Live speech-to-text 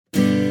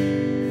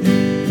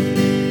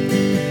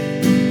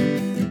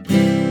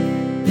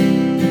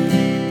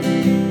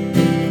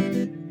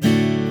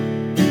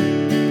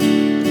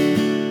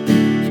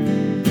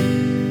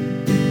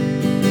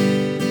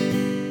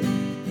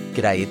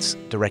G'day, it's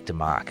Director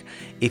Mark.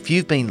 If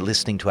you've been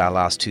listening to our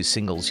last two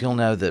singles, you'll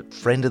know that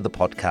friend of the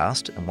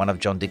podcast and one of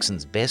John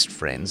Dickson's best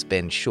friends,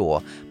 Ben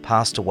Shaw,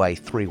 passed away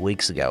 3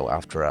 weeks ago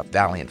after a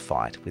valiant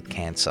fight with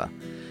cancer.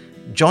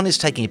 John is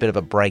taking a bit of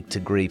a break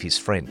to grieve his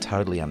friend,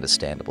 totally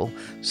understandable.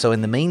 So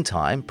in the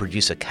meantime,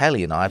 Producer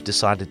Kaley and I have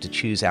decided to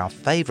choose our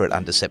favourite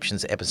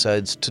Undeceptions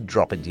episodes to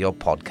drop into your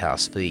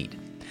podcast feed.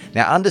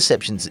 Now,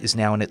 Undeceptions is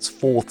now in its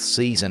 4th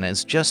season and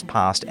has just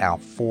passed our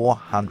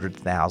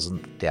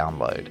 400,000th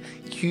download.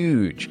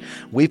 Huge!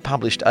 We've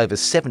published over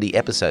 70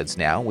 episodes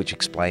now, which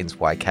explains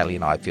why Kaley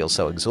and I feel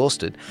so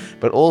exhausted,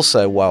 but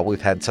also why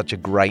we've had such a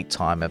great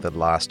time over the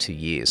last 2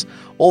 years.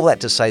 All that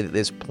to say that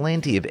there's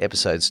plenty of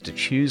episodes to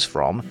choose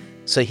from,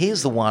 so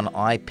here's the one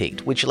I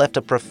picked, which left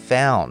a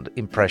profound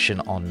impression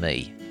on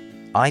me.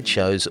 I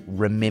chose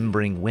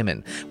Remembering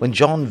Women, when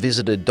John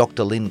visited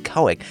Dr. Lynne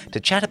Cohick to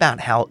chat about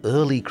how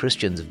early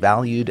Christians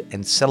valued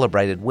and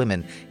celebrated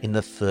women in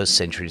the first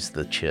centuries of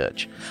the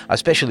church. I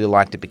especially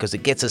liked it because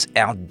it gets us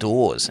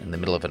outdoors in the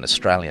middle of an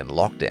Australian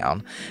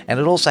lockdown, and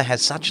it also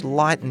has such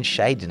light and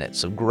shade in it,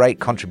 some great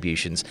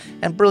contributions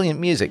and brilliant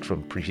music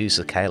from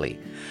Producer Kaley.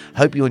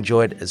 Hope you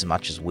enjoyed as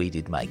much as we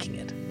did making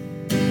it.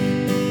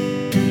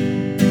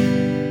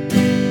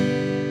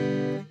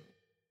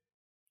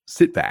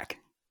 Sit back.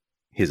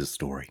 Here's a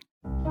story.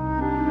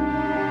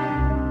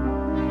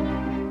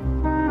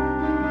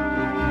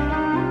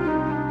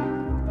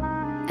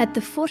 At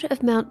the foot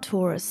of Mount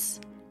Taurus,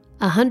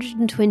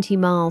 120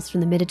 miles from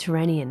the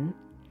Mediterranean,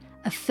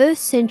 a 1st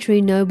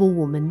century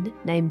noblewoman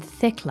named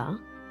Thecla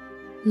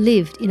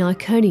lived in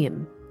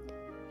Iconium,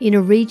 in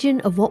a region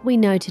of what we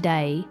know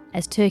today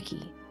as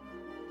Turkey.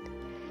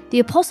 The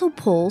Apostle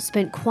Paul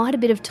spent quite a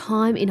bit of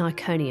time in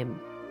Iconium.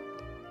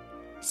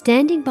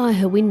 Standing by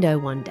her window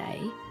one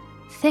day,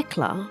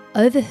 Thecla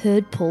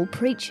overheard Paul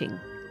preaching.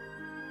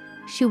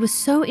 She was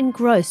so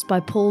engrossed by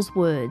Paul's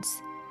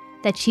words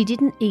that she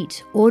didn't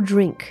eat or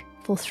drink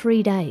for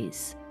 3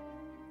 days.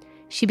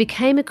 She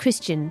became a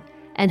Christian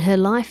and her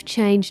life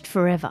changed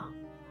forever.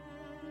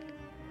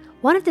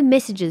 One of the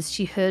messages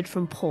she heard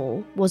from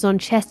Paul was on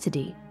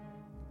chastity.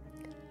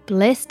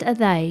 "Blessed are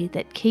they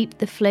that keep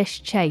the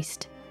flesh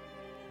chaste,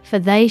 for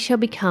they shall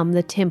become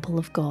the temple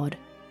of God."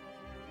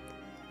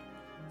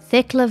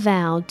 Thecla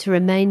vowed to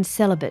remain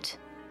celibate,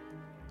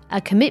 a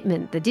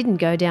commitment that didn't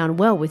go down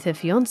well with her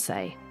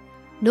fiancé,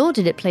 nor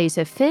did it please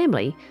her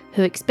family,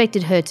 who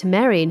expected her to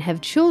marry and have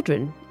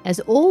children, as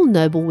all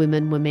noble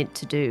women were meant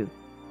to do.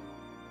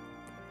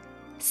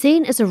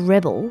 Seen as a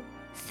rebel,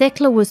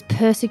 Thecla was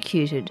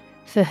persecuted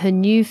for her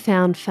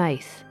newfound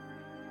faith.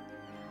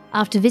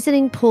 After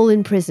visiting Paul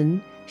in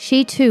prison,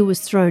 she too was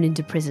thrown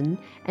into prison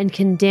and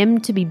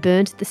condemned to be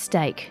burnt at the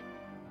stake.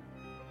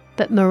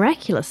 But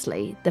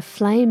miraculously, the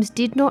flames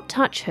did not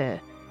touch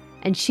her,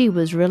 and she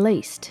was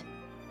released.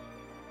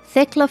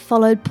 Thecla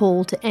followed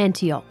Paul to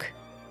Antioch.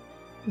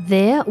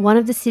 There, one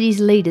of the city's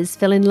leaders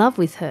fell in love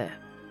with her.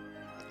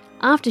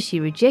 After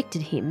she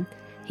rejected him,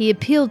 he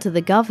appealed to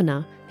the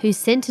governor, who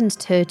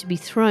sentenced her to be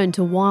thrown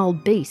to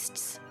wild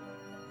beasts.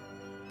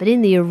 But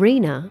in the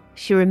arena,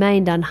 she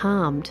remained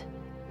unharmed,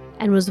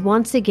 and was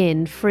once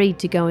again freed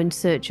to go in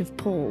search of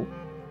Paul.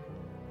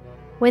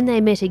 When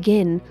they met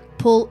again,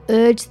 Paul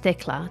urged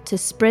Thecla to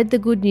spread the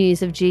good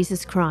news of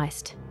Jesus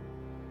Christ.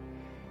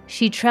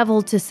 She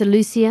travelled to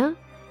Seleucia,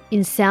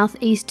 in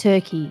southeast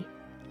Turkey,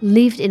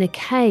 lived in a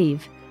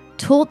cave,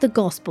 taught the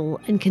gospel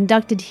and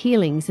conducted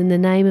healings in the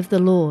name of the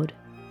Lord.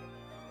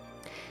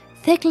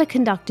 Thecla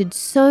conducted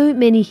so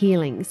many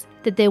healings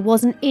that there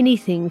wasn't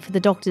anything for the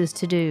doctors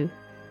to do.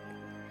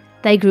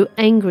 They grew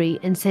angry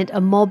and sent a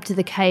mob to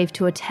the cave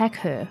to attack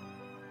her.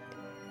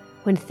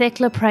 When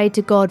Thecla prayed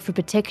to God for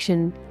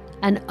protection,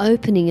 an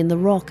opening in the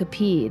rock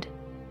appeared.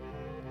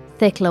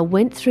 Thecla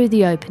went through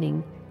the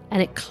opening and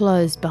it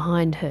closed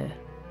behind her.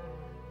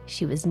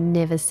 She was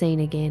never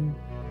seen again.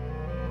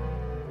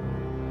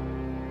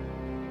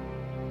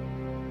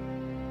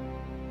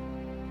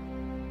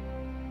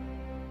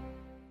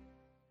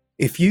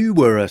 If you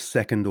were a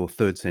 2nd or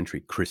 3rd century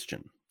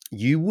Christian,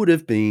 you would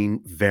have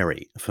been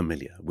very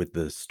familiar with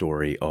the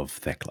story of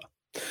Thecla.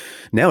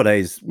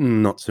 Nowadays,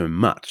 not so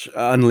much,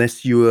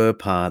 unless you were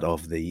part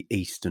of the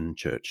Eastern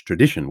Church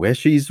tradition, where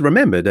she's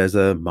remembered as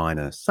a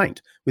minor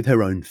saint with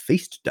her own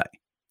feast day,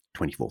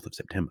 24th of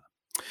September.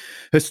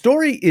 Her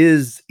story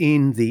is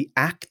in the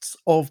Acts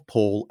of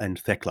Paul and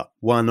Thecla,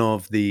 one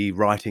of the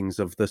writings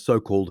of the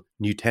so-called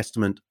New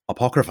Testament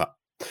Apocrypha,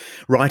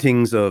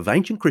 writings of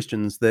ancient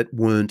Christians that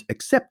weren't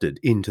accepted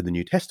into the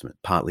New Testament,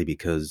 partly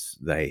because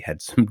they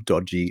had some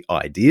dodgy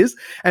ideas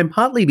and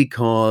partly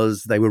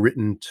because they were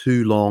written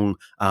too long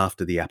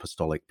after the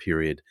apostolic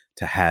period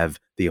to have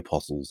the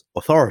apostles'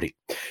 authority.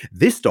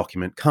 This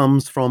document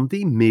comes from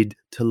the mid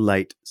to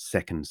late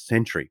 2nd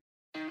century.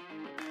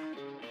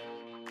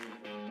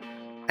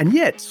 And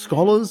yet,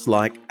 scholars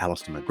like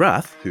Alistair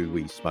McGrath, who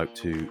we spoke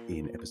to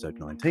in episode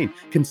 19,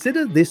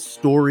 consider this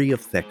story of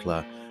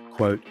Thecla,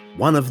 quote,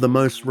 one of the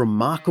most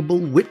remarkable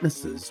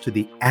witnesses to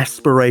the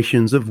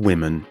aspirations of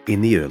women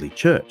in the early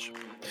church.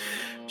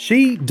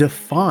 She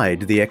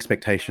defied the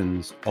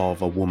expectations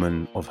of a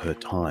woman of her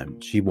time.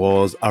 She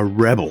was a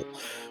rebel.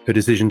 Her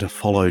decision to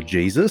follow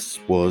Jesus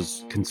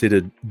was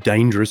considered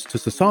dangerous to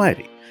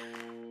society.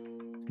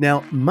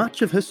 Now,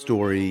 much of her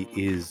story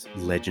is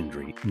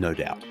legendary, no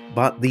doubt,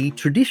 but the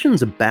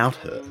traditions about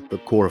her, the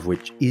core of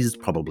which is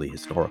probably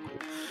historical,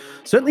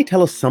 certainly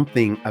tell us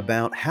something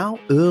about how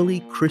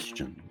early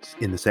Christians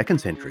in the 2nd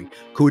century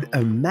could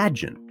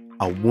imagine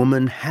a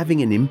woman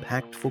having an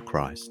impact for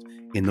Christ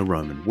in the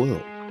Roman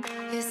world.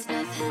 It's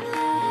nothing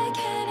like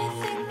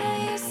anything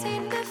that you've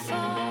seen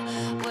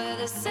before. We're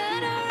the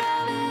center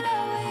of it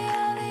all, we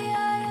are the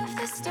eye of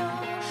the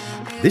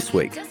storm. This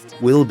week,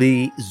 we'll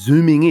be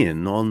zooming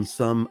in on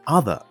some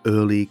other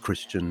early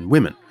Christian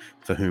women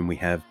for whom we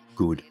have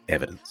good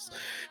evidence,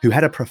 who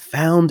had a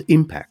profound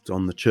impact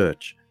on the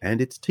church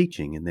and its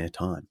teaching in their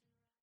time.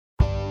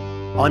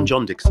 I'm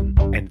John Dickson,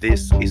 and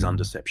this is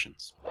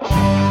Undeceptions.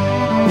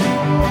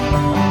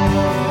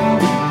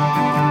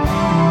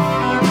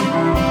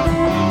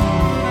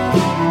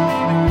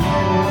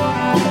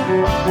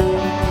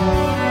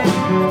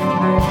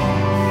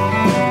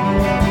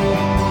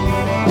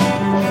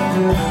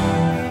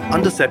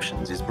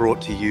 Undeceptions is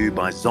brought to you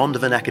by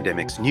Zondervan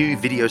Academic's new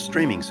video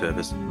streaming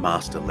service,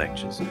 Master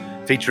Lectures,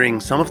 featuring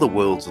some of the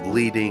world's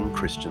leading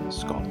Christian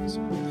scholars.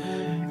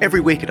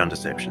 Every week at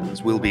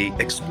Undeceptions, we'll be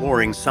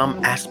exploring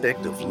some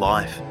aspect of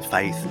life,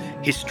 faith,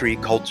 history,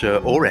 culture,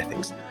 or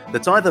ethics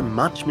that's either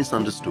much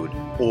misunderstood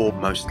or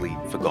mostly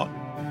forgotten.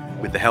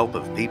 With the help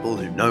of people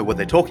who know what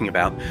they're talking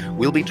about,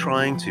 we'll be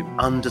trying to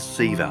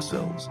undeceive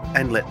ourselves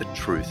and let the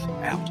truth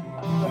out.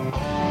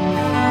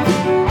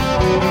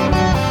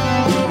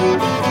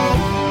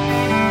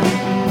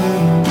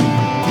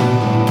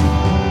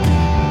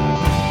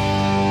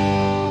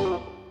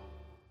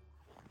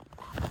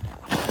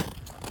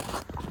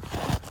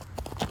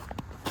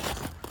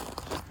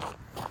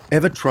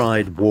 Ever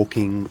tried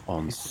walking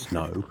on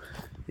snow?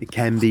 It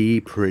can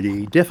be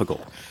pretty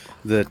difficult.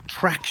 The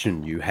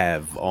traction you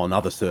have on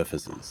other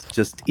surfaces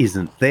just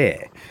isn't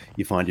there.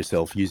 You find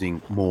yourself using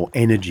more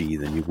energy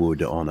than you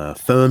would on a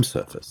firm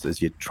surface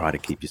as you try to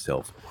keep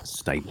yourself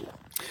stable.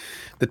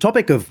 The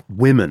topic of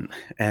women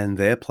and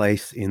their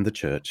place in the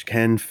church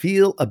can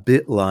feel a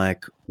bit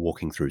like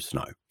walking through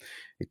snow.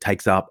 It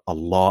takes up a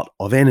lot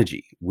of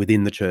energy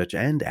within the church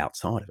and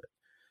outside of it.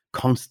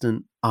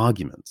 Constant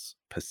arguments,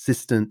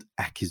 persistent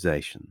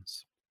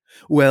accusations.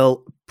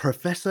 Well,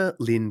 Professor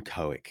Lynne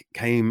Cohick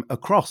came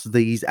across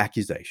these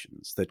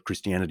accusations that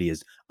Christianity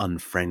is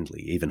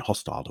unfriendly, even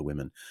hostile to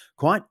women,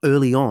 quite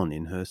early on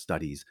in her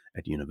studies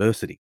at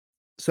university.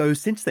 So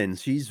since then,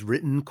 she's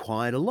written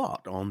quite a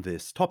lot on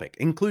this topic,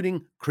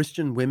 including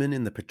Christian women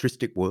in the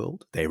patristic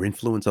world, their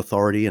influence,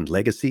 authority, and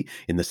legacy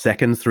in the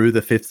 2nd through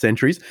the 5th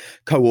centuries,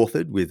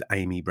 co-authored with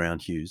Amy Brown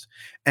Hughes,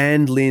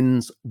 and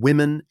Lynne's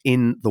Women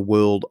in the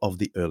World of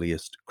the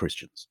Earliest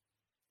Christians.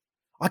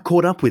 I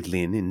caught up with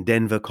Lynne in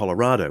Denver,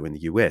 Colorado in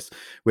the US,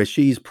 where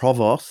she's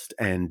provost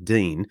and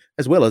dean,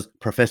 as well as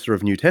professor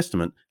of New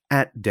Testament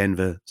at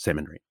Denver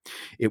Seminary.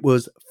 It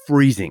was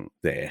freezing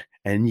there,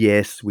 and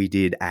yes, we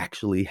did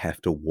actually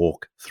have to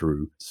walk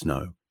through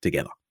snow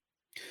together.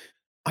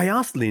 I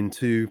asked Lynne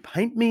to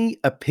paint me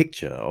a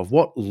picture of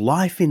what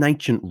life in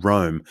ancient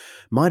Rome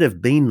might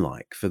have been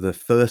like for the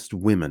first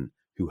women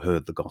who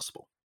heard the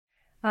gospel.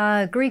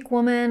 Greek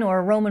woman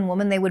or Roman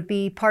woman, they would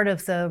be part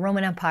of the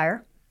Roman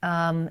Empire.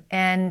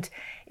 And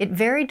it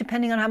varied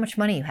depending on how much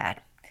money you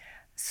had.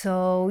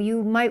 So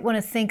you might want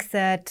to think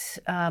that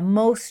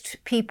most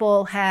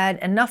people had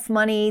enough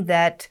money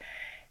that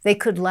they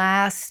could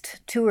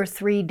last 2 or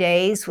 3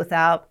 days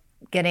without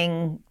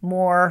getting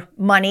more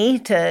money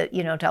to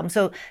help them.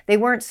 So they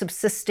weren't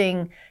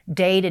subsisting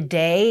day to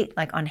day,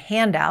 like on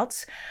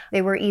handouts.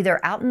 They were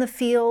either out in the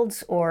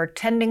fields or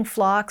tending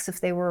flocks if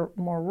they were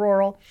more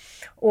rural,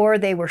 or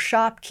they were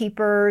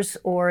shopkeepers,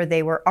 or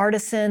they were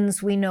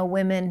artisans. We know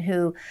women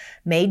who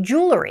made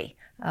jewelry,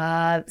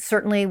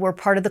 certainly were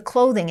part of the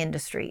clothing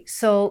industry.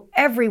 So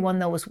everyone,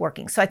 though, was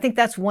working. So I think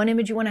that's one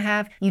image you want to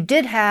have. You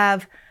did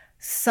have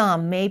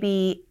some,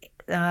 maybe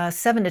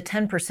 7 to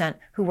 10%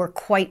 who were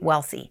quite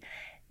wealthy.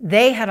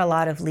 They had a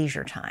lot of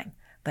leisure time,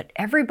 but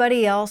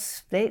everybody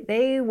else,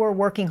 they were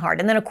working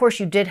hard. And then, of course,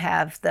 you did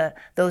have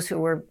those who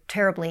were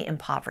terribly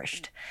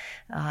impoverished,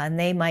 and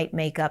they might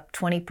make up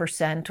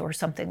 20% or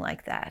something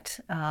like that.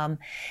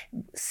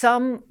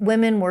 Some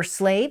women were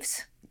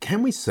slaves.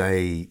 Can we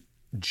say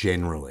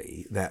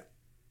generally that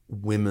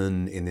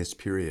women in this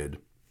period,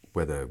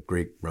 whether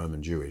Greek,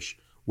 Roman, Jewish,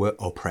 were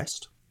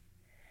oppressed?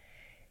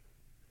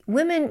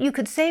 Women, you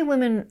could say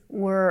women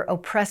were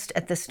oppressed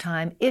at this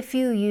time if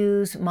you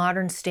use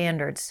modern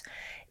standards.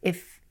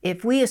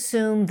 If we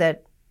assume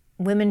that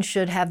women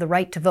should have the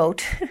right to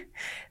vote,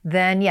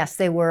 then yes,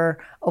 they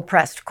were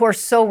oppressed. Of course,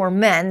 so were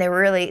men.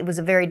 It was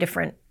a very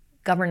different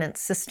governance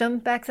system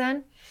back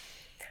then.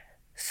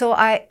 So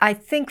I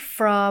think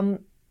from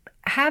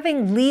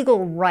having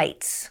legal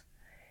rights,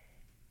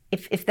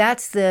 if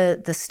that's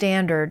the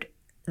standard,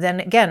 then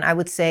again, I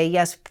would say,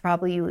 yes,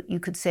 probably you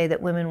could say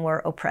that women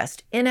were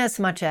oppressed,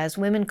 inasmuch as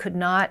women could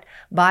not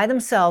by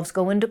themselves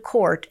go into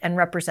court and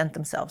represent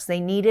themselves. They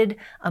needed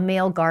a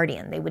male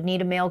guardian. They would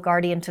need a male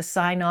guardian to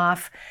sign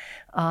off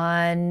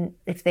on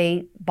if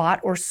they bought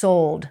or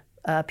sold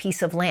a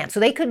piece of land. So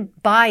they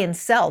could buy and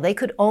sell. They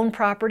could own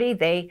property.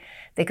 They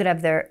could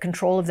have their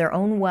control of their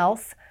own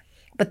wealth,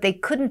 but they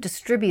couldn't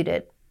distribute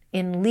it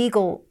in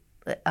legal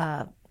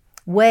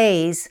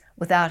ways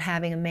without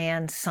having a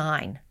man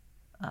sign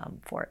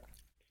for it.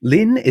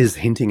 Lynne is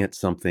hinting at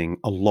something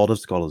a lot of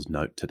scholars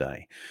note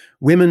today.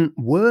 Women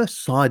were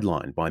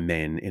sidelined by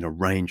men in a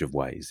range of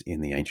ways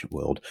in the ancient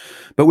world,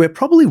 but we're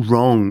probably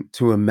wrong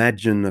to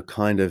imagine a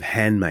kind of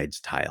handmaid's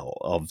tale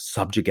of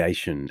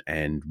subjugation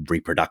and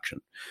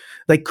reproduction.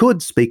 They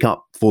could speak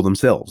up for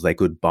themselves, they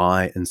could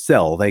buy and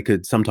sell, they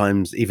could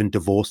sometimes even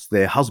divorce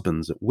their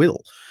husbands at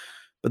will,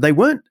 but they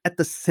weren't at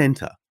the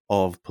centre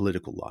of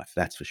political life,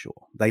 that's for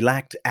sure. They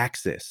lacked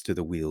access to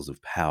the wheels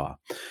of power.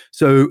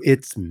 So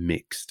it's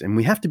mixed, and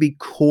we have to be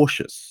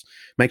cautious,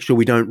 make sure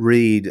we don't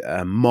read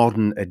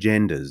modern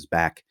agendas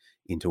back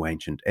into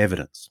ancient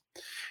evidence.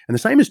 And the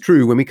same is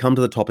true when we come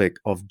to the topic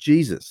of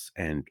Jesus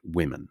and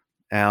women.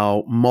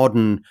 Our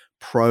modern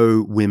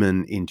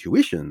pro-women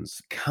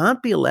intuitions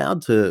can't be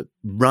allowed to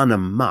run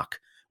amok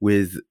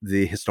with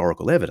the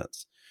historical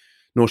evidence.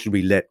 Nor should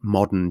we let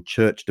modern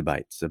church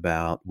debates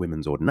about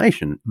women's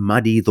ordination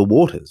muddy the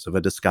waters of a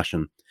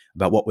discussion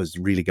about what was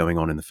really going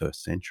on in the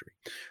first century.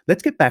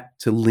 Let's get back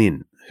to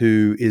Lynne,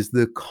 who is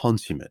the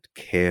consummate,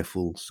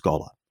 careful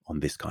scholar on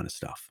this kind of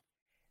stuff.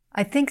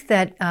 I think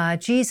that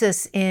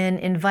Jesus, in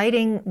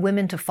inviting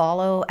women to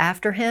follow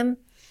after him,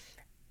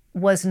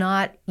 was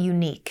not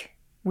unique.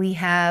 We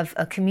have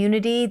a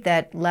community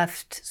that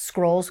left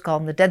scrolls,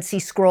 called them the Dead Sea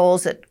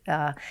Scrolls. It's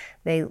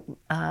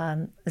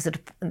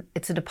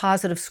a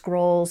deposit of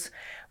scrolls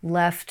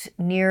left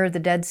near the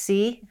Dead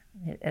Sea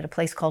at a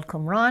place called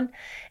Qumran.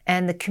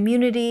 And the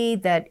community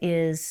that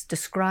is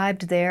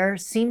described there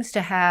seems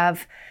to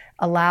have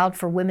allowed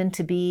for women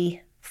to be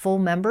full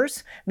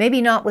members,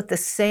 maybe not with the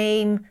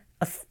same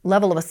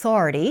level of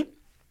authority,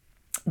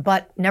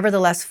 but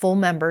nevertheless full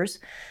members.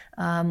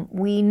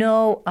 We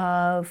know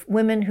of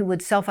women who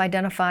would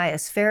self-identify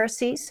as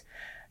Pharisees.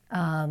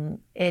 There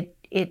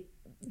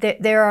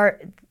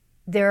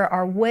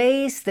are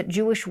ways that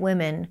Jewish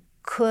women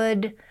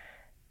could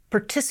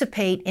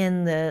participate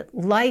in the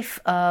life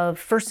of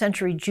first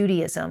century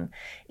Judaism,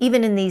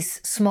 even in these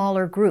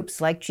smaller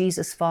groups like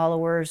Jesus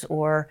followers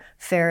or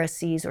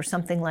Pharisees or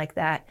something like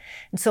that.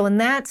 And so in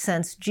that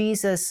sense,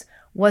 Jesus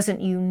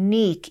wasn't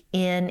unique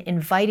in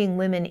inviting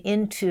women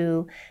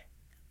into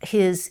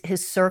his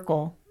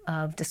circle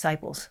of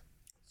disciples.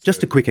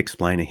 Just a quick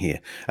explainer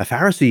here. A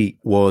Pharisee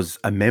was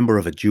a member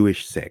of a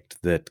Jewish sect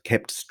that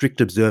kept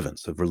strict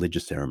observance of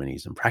religious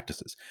ceremonies and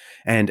practices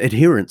and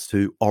adherence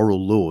to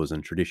oral laws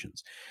and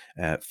traditions.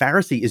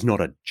 Pharisee is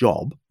not a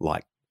job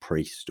like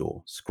priest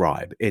or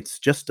scribe. It's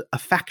just a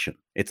faction.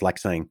 It's like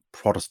saying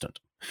Protestant.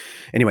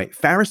 Anyway,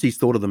 Pharisees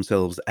thought of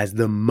themselves as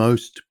the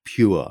most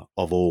pure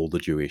of all the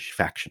Jewish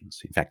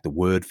factions. In fact, the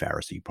word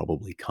Pharisee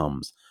probably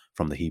comes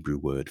from the Hebrew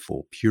word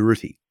for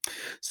purity.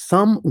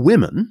 Some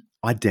women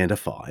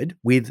identified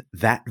with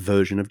that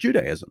version of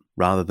Judaism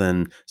rather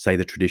than, say,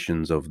 the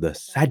traditions of the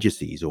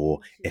Sadducees or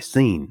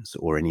Essenes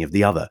or any of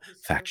the other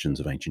factions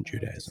of ancient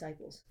Judaism.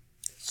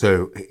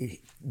 So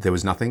there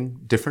was nothing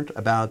different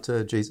about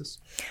Jesus?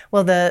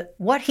 Well,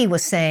 what he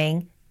was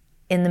saying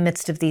in the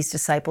midst of these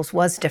disciples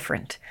was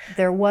different.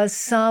 There was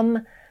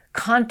some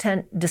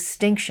content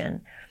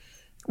distinction,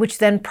 which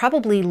then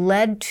probably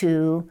led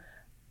to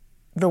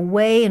the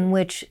way in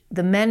which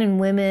the men and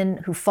women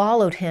who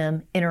followed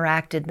him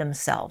interacted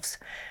themselves.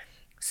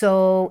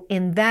 So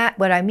in that,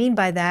 what I mean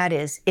by that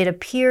is it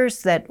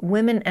appears that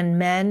women and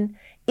men,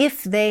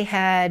 if they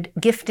had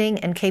gifting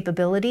and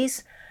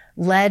capabilities,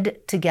 led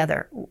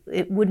together.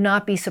 It would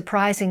not be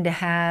surprising to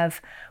have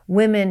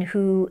women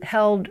who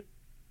held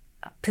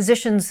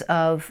positions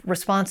of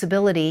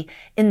responsibility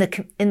in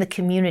the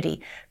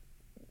community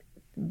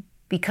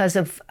because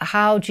of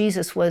how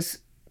Jesus was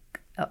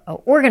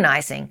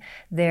organizing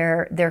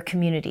their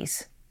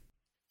communities.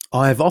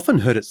 I've often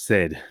heard it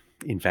said,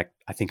 in fact,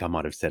 I think I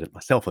might have said it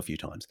myself a few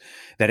times,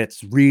 that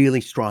it's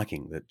really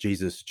striking that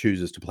Jesus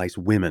chooses to place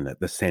women at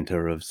the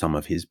center of some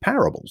of his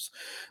parables,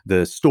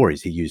 the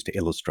stories he used to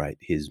illustrate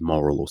his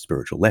moral or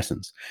spiritual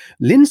lessons.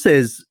 Lynne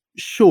says,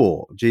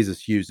 sure,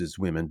 Jesus uses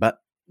women, but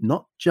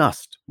not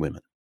just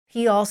women.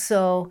 He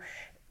also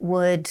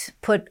would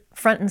put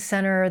front and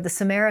center the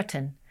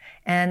Samaritan.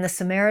 And the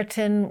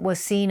Samaritan was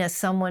seen as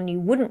someone you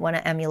wouldn't want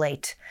to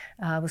emulate.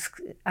 I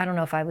don't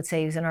know if I would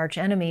say he was an arch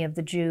enemy of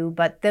the Jew,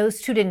 but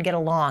those two didn't get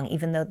along,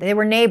 even though they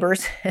were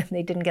neighbors and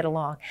they didn't get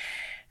along.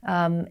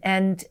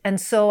 And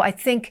so I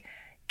think,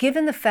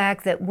 given the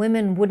fact that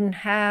women wouldn't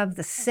have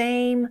the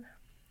same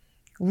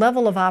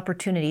level of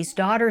opportunities,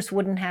 daughters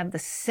wouldn't have the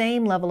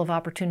same level of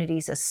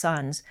opportunities as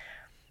sons,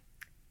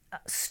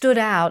 stood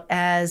out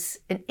as,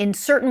 in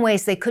certain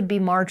ways, they could be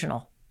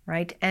marginal,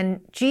 right?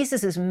 And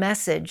Jesus's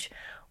message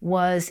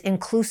was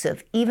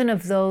inclusive, even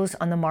of those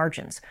on the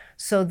margins.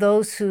 So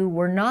those who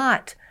were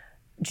not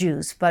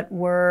Jews, but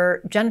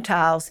were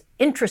Gentiles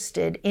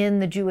interested in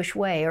the Jewish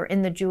way or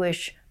in the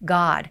Jewish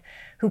God,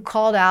 who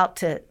called out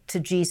to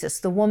Jesus,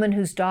 the woman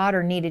whose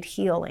daughter needed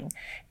healing.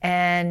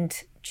 And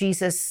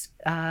Jesus,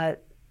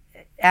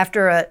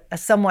 after a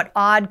somewhat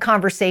odd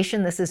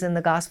conversation, this is in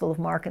the Gospel of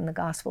Mark and the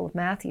Gospel of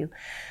Matthew,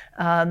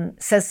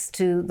 says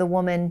to the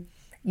woman,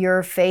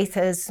 your faith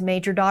has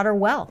made your daughter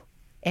well.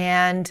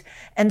 And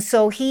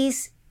so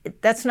it's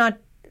not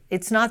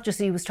just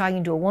that he was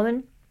talking to a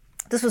woman,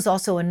 this was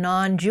also a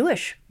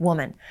non-Jewish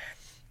woman.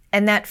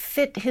 And that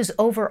fit his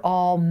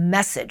overall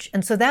message.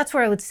 And so that's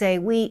where I would say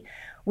we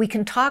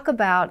can talk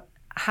about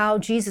how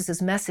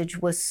Jesus'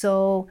 message was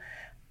so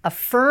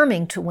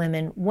affirming to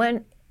women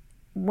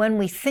when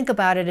we think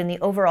about it in the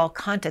overall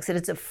context, that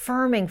it's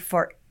affirming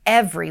for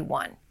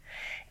everyone.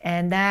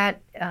 And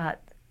that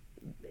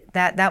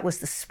was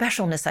the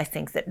specialness, I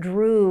think, that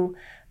drew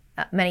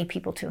many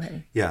people to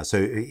him. Yeah, so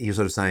you're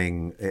sort of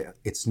saying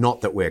it's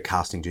not that we're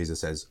casting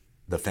Jesus as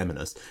the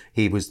feminist.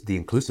 He was the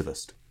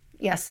inclusivist.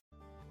 Yes.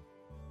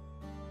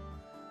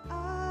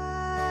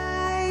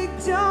 I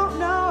don't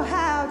know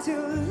how to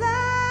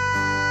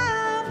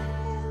love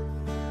him,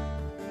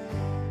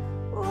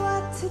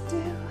 what to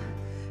do,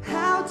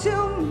 how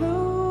to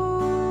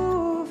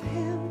move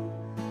him.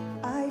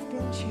 I've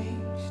been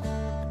changed,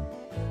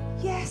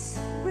 yes,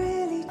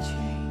 really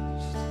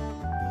changed.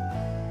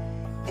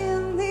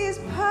 In these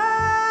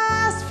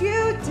past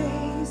few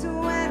days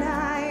when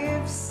I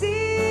have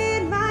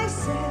seen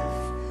myself,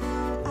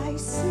 I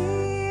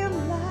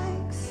seem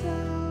like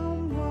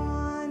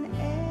someone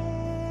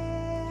else.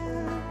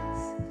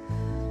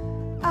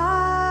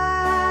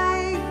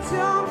 I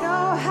don't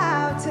know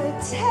how to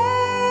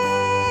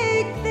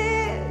take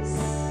this.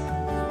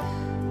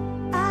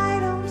 I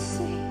don't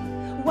see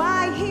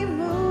why he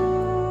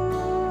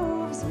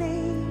moves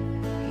me.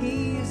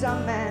 He's a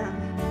man.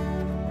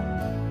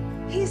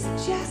 He's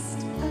just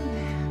a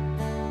man.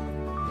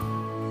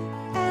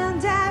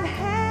 And I've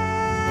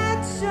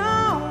had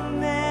so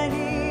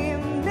many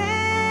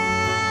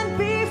men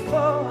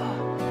before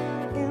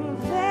in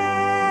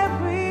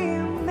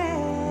very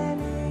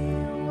many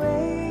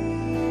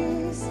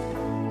ways.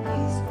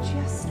 He's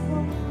just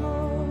one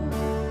more.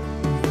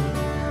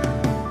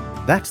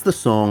 That's the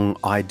song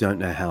I Don't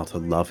Know How to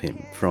Love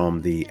Him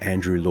from the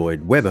Andrew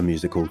Lloyd Webber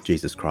musical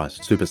Jesus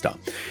Christ Superstar.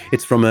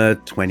 It's from a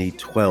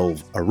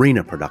 2012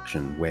 arena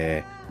production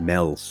where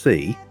Mel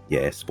C,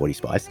 yes, Sporty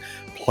Spice,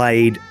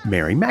 played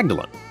Mary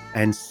Magdalene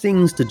and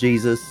sings to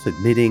Jesus,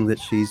 admitting that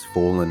she's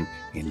fallen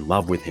in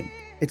love with him.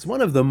 It's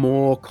one of the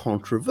more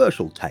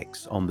controversial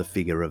takes on the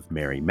figure of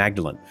Mary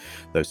Magdalene,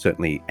 though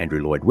certainly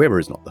Andrew Lloyd Webber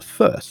is not the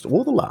first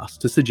or the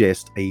last to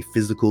suggest a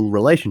physical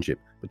relationship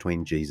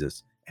between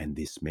Jesus and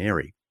this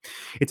Mary.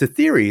 It's a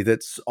theory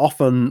that's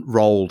often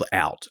rolled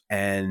out,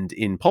 and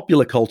in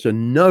popular culture,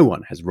 no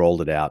one has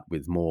rolled it out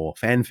with more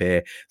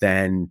fanfare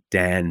than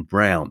Dan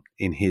Brown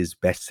in his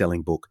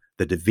best-selling book,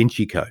 The Da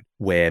Vinci Code,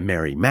 where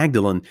Mary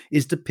Magdalene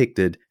is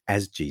depicted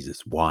as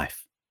Jesus'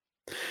 wife.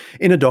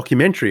 In a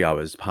documentary I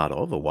was part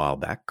of a while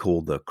back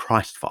called The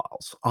Christ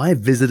Files, I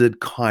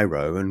visited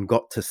Cairo and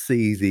got to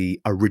see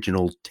the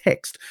original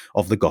text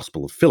of the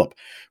Gospel of Philip,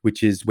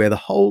 which is where the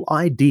whole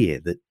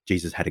idea that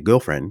Jesus had a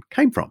girlfriend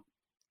came from.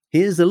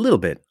 Here's a little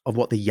bit of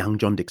what the young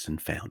John Dickson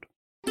found.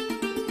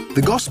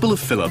 The Gospel of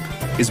Philip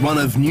is one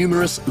of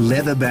numerous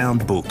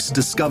leather-bound books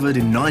discovered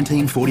in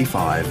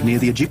 1945 near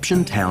the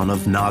Egyptian town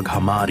of Nag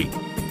Hammadi.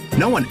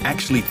 No one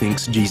actually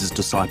thinks Jesus'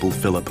 disciple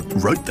Philip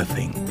wrote the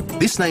thing.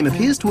 This name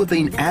appears to have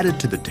been added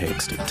to the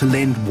text to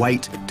lend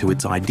weight to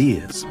its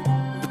ideas.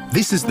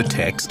 This is the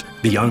text,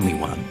 the only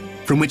one,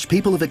 from which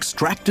people have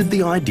extracted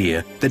the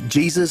idea that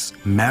Jesus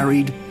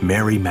married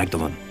Mary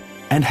Magdalene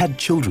and had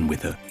children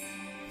with her.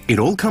 It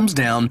all comes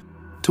down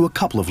to a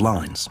couple of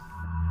lines.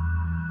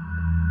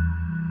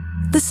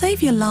 The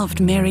Saviour loved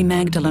Mary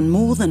Magdalene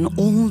more than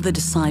all the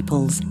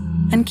disciples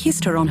and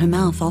kissed her on her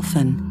mouth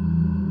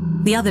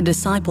often. The other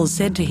disciples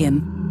said to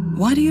him,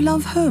 "Why do you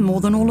love her more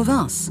than all of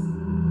us?"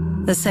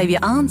 The Saviour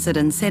answered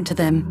and said to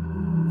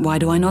them, "Why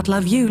do I not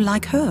love you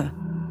like her?"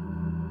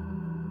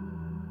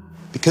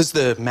 Because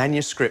the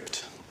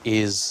manuscript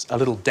is a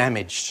little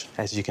damaged,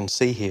 as you can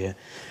see here,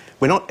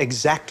 we're not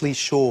exactly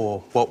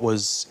sure what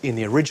was in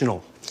the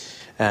original.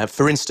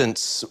 For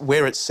instance,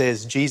 where it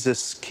says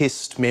Jesus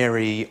kissed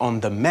Mary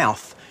on the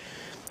mouth,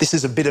 this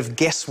is a bit of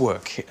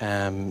guesswork,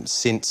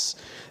 since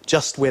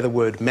just where the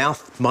word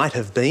mouth might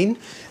have been,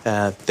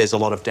 there's a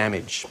lot of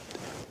damage.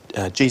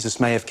 Jesus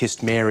may have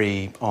kissed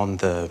Mary on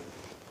the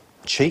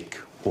cheek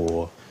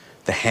or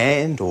the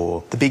hand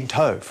or the big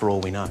toe, for all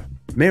we know.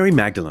 Mary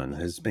Magdalene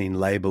has been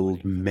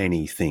labelled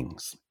many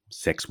things: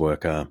 sex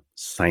worker,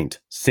 saint,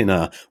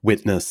 sinner,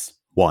 witness,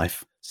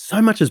 wife.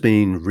 So much has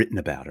been written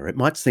about her, it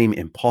might seem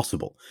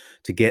impossible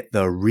to get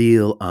the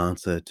real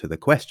answer to the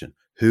question,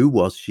 who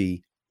was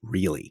she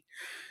really?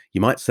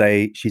 You might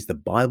say she's the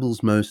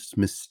Bible's most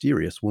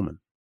mysterious woman.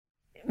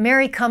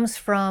 Mary comes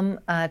from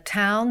a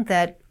town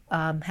that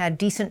had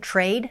decent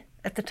trade.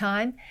 at the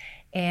time,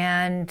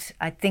 and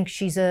I think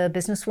she's a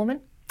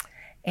businesswoman,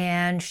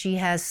 and she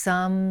has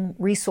some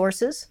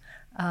resources.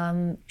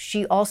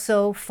 She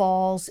also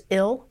falls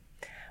ill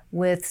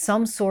with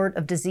some sort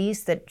of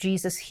disease that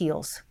Jesus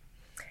heals.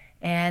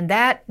 And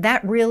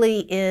that really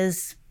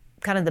is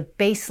kind of the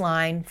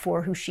baseline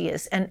for who she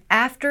is. And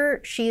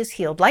after she is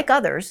healed, like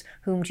others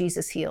whom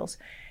Jesus heals,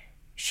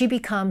 she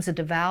becomes a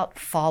devout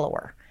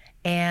follower.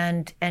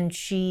 And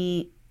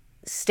she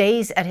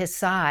stays at his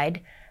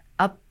side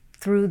up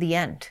through the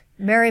end.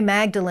 Mary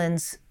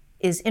Magdalene's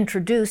is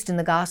introduced in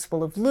the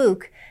Gospel of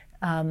Luke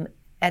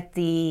at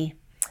the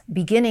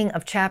beginning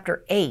of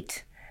chapter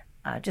 8.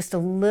 Just a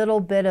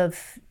little bit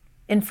of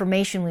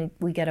information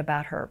we get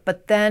about her.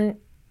 But then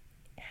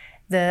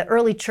the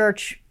early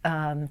church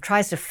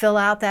tries to fill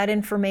out that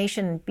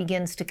information and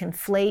begins to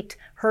conflate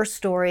her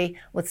story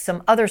with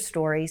some other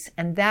stories.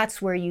 And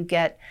that's where you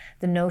get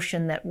the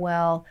notion that,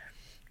 well,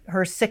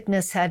 her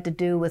sickness had to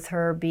do with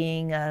her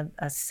being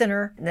a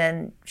sinner.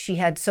 Then she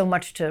had so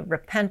much to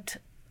repent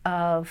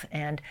of.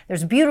 And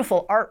there's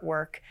beautiful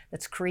artwork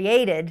that's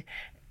created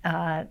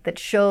that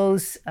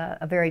shows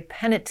a very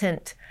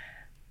penitent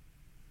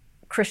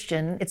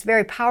Christian. It's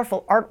very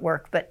powerful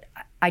artwork, but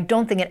I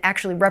don't think it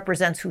actually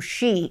represents who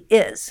she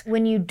is.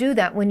 When you do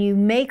that, when you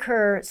make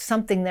her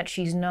something that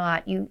she's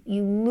not, you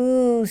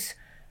lose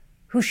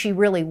who she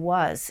really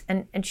was.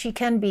 And she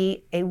can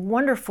be a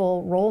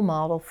wonderful role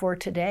model for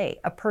today.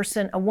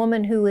 A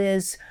woman who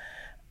is,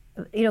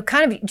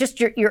 kind of just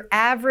your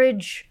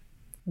average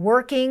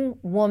working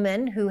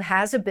woman who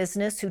has a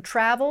business, who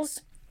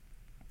travels,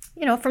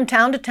 from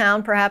town to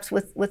town, perhaps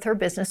with her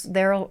business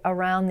there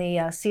around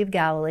the Sea of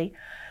Galilee,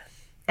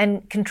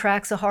 and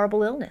contracts a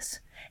horrible illness.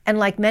 And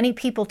like many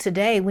people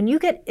today, when you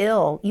get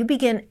ill, you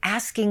begin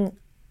asking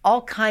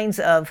all kinds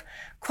of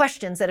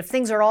questions that if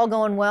things are all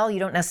going well, you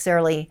don't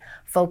necessarily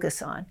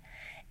focus on.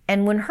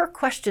 And when her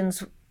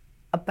questions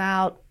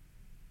about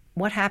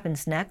what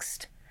happens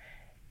next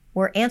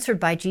were answered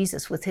by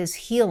Jesus with his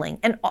healing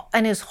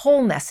and his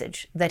whole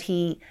message that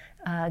he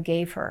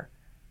gave her,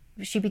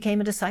 she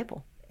became a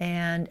disciple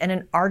and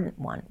an ardent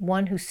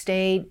one who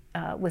stayed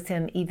with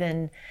him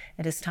even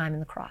at his time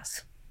in the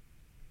cross.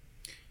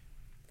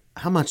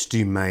 How much do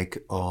you make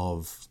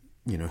of,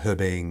 her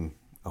being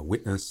a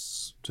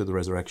witness to the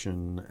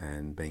resurrection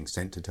and being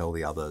sent to tell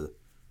the other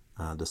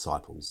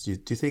disciples? Do you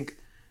think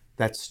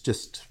that's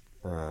just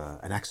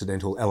an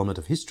accidental element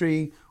of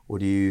history, or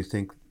do you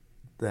think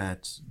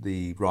that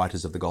the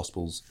writers of the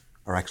Gospels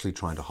are actually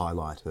trying to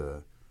highlight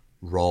her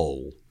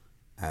role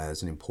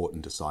as an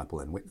important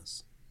disciple and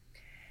witness?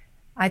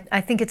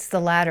 I think it's the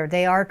latter.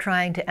 They are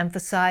trying to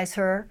emphasize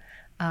her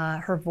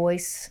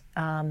voice.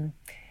 At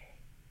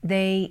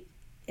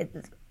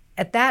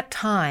that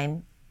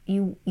time,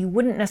 you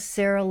wouldn't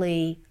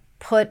necessarily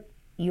put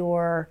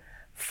your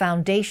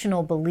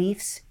foundational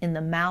beliefs in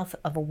the mouth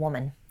of a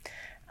woman.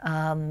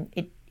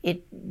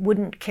 It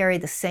wouldn't carry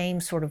the same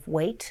sort of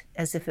weight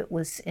as if it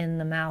was in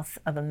the mouth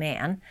of a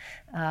man,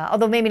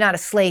 although maybe not a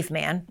slave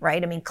man,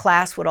 right? I mean,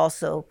 class would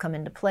also come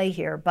into play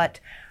here, but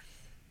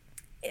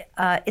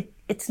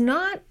it's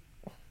not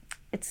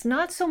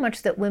so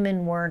much that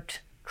women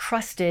weren't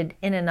trusted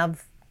in and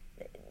of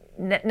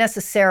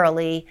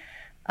necessarily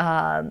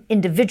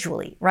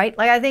individually, right?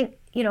 Like I think,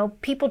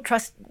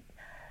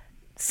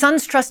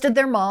 sons trusted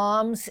their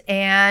moms,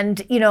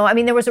 and,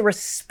 there was a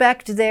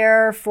respect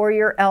there for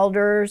your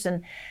elders.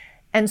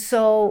 And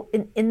so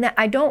in that,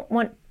 I don't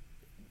want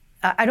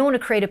to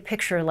create a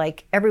picture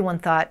like everyone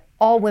thought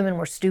all women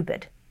were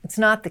stupid. It's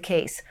not the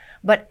case.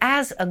 But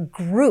as a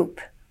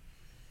group,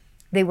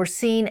 they were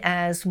seen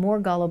as more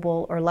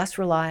gullible or less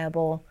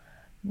reliable,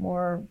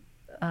 more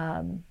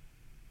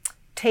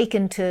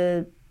taken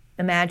to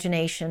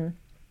imagination.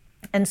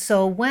 And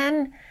so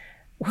when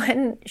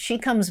she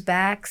comes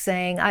back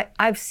saying,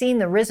 I've seen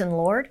the risen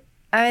Lord,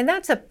 I mean,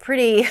 that's a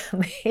pretty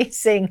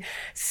amazing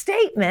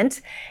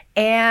statement.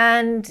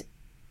 And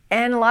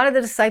a lot of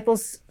the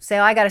disciples say,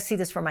 I got to see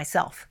this for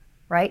myself,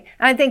 right?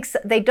 And I think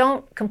they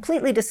don't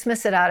completely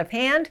dismiss it out of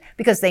hand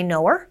because they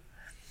know her.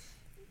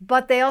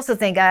 But they also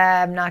think,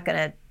 I'm not going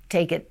to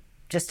take it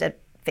just at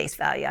face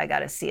value. I got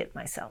to see it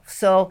myself.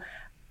 So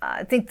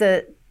I think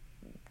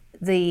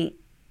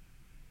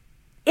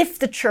if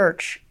the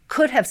church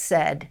could have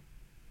said,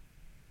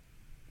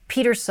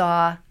 Peter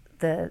saw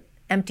the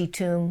empty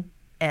tomb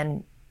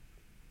and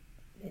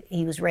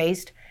he was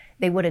raised,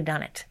 they would have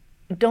done it.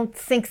 I don't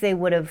think they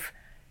would have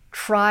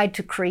tried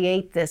to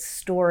create this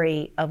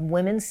story of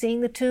women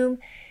seeing the tomb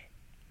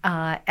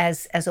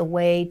as a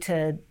way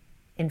to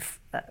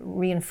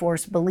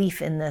reinforce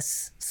belief in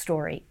this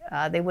story.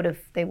 They would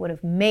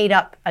have made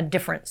up a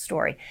different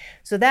story.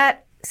 So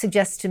that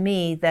suggests to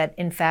me that,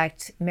 in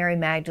fact, Mary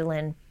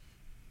Magdalene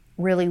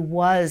really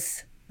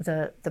was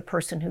the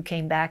person who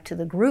came back to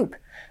the group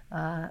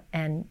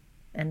and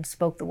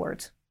spoke the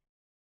words.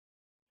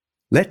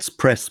 Let's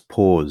press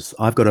pause.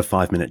 I've got a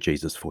 5-minute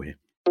Jesus for you.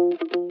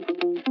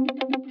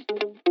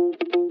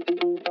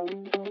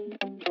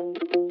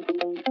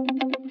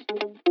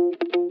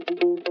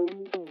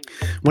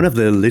 One of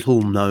the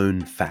little-known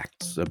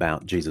facts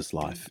about Jesus'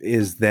 life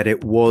is that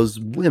it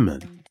was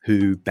women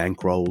who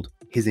bankrolled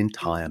his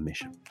entire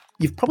mission.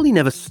 You've probably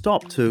never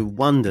stopped to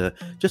wonder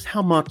just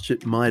how much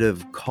it might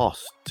have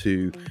cost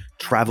to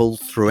travel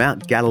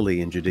throughout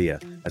Galilee and Judea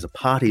as a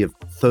party of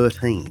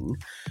 13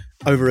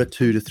 over a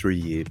 2 to 3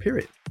 year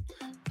period.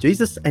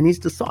 Jesus and his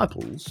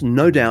disciples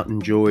no doubt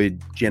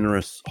enjoyed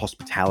generous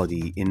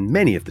hospitality in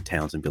many of the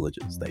towns and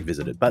villages they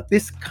visited, but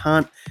this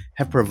can't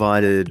have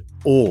provided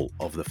all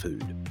of the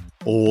food,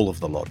 all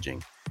of the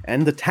lodging,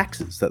 and the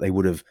taxes that they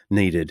would have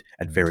needed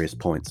at various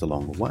points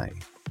along the way.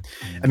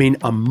 I mean,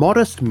 a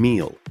modest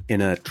meal in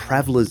a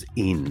traveller's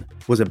inn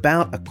was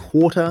about a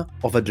quarter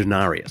of a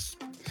denarius.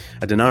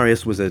 A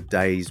denarius was a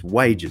day's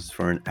wages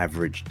for an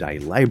average day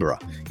labourer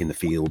in the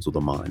fields or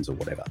the mines or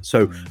whatever.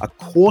 So a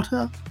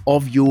quarter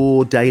of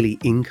your daily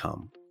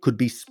income could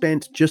be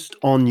spent just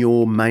on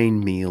your main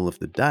meal of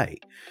the day.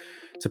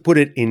 To put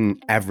it in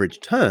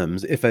average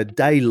terms, if a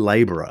day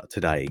labourer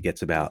today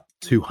gets about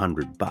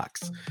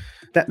 $200,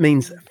 that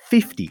means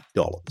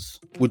 $50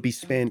 would be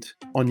spent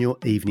on your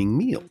evening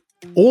meal.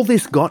 All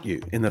this got you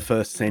in the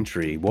first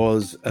century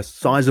was a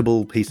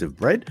sizable piece of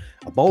bread,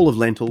 a bowl of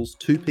lentils,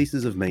 2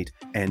 pieces of meat,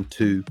 and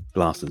 2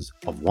 glasses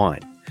of wine.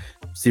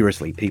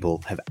 Seriously,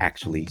 people have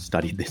actually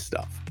studied this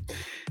stuff.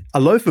 A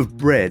loaf of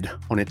bread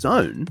on its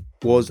own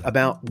was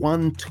about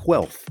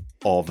 1/12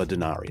 of a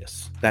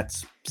denarius.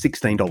 That's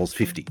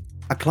 $16.50.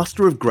 A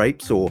cluster of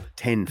grapes or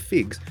 10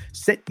 figs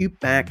set you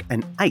back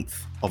 1/8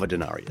 of a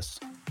denarius,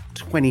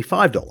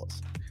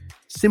 $25.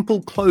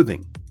 Simple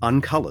clothing,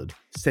 uncoloured,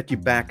 set you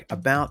back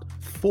about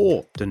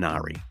 4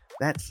 denarii.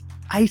 That's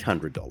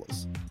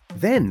 $800.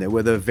 Then there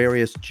were the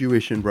various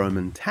Jewish and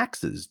Roman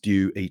taxes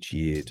due each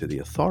year to the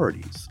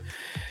authorities.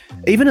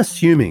 Even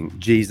assuming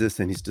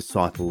Jesus and his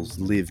disciples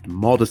lived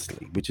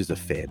modestly, which is a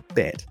fair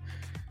bet,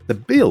 the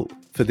bill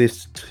for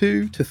this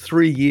 2 to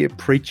 3 year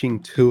preaching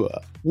tour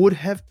would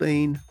have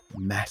been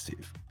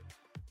massive.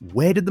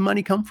 Where did the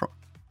money come from?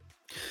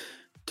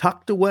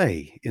 Tucked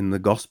away in the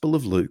Gospel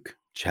of Luke,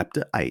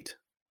 chapter 8,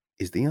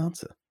 is the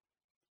answer.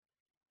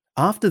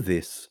 After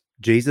this,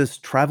 Jesus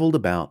travelled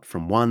about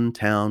from one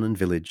town and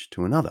village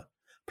to another,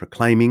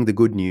 proclaiming the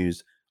good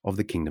news of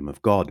the kingdom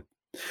of God.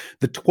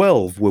 The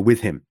 12 were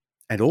with him,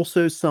 and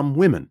also some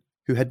women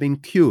who had been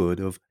cured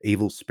of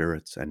evil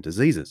spirits and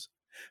diseases.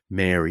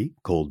 Mary,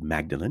 called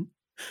Magdalene,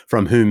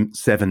 from whom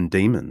 7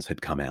 demons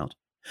had come out.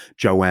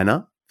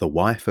 Joanna, the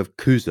wife of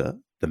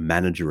Chuza, the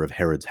manager of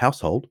Herod's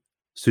household.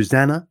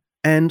 Susanna,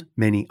 and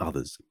many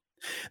others.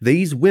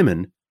 These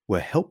women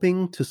were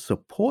helping to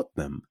support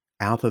them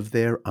out of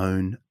their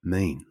own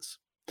means.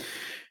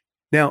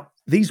 Now,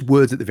 these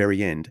words at the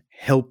very end,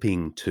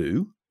 helping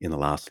to, in the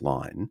last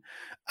line,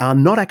 are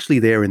not actually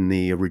there in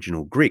the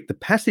original Greek. The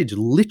passage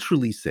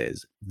literally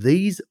says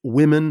these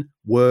women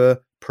were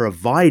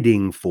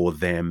providing for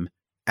them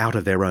out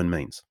of their own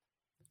means.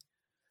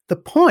 The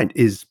point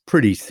is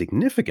pretty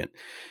significant.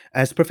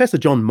 As Professor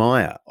John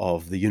Meyer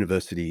of the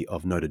University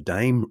of Notre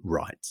Dame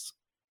writes,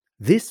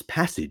 this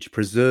passage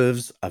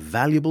preserves a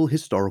valuable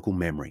historical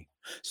memory.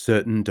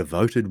 Certain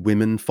devoted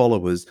women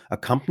followers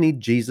accompanied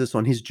Jesus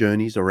on his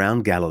journeys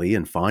around Galilee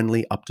and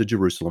finally up to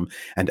Jerusalem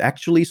and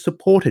actually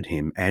supported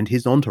him and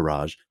his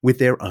entourage with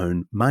their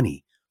own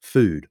money,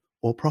 food,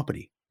 or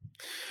property.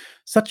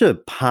 Such a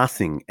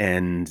passing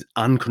and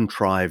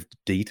uncontrived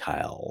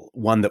detail,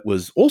 one that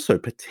was also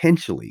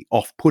potentially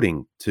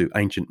off-putting to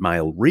ancient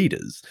male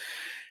readers,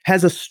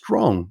 has a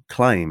strong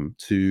claim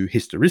to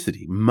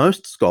historicity.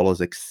 Most scholars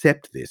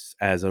accept this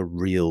as a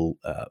real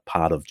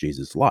part of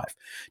Jesus' life.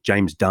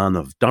 James Dunn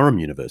of Durham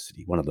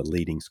University, one of the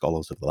leading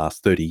scholars of the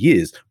last 30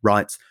 years,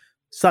 writes,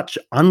 such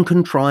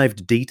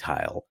uncontrived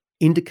detail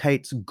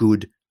indicates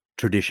good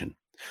tradition.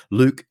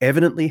 Luke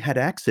evidently had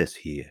access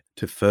here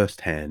to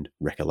first-hand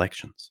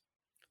recollections.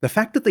 The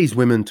fact that these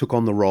women took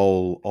on the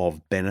role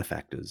of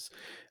benefactors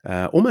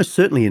almost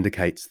certainly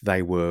indicates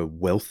they were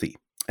wealthy.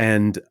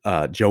 And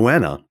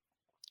Joanna,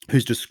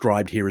 who's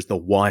described here as the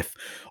wife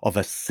of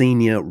a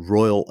senior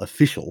royal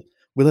official,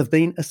 will have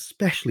been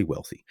especially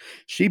wealthy.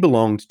 She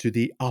belonged to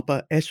the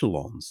upper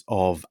echelons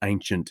of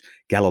ancient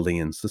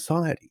Galilean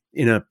society.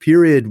 In a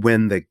period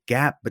when the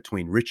gap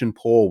between rich and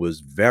poor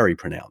was very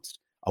pronounced,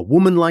 a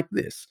woman like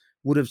this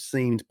would have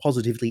seemed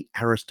positively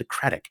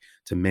aristocratic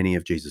to many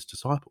of Jesus'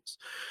 disciples.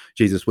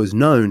 Jesus was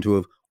known to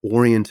have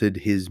oriented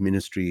his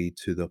ministry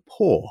to the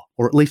poor,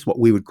 or at least what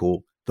we would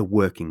call the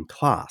working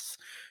class.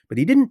 But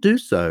he didn't do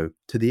so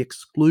to the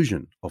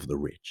exclusion of the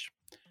rich.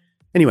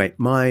 Anyway,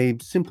 my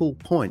simple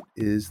point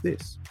is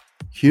this.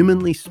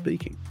 Humanly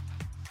speaking,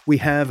 we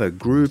have a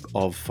group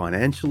of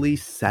financially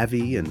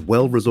savvy and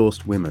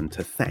well-resourced women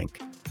to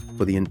thank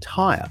for the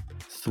entire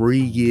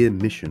 3-year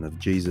mission of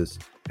Jesus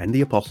and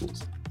the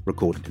apostles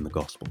recorded in the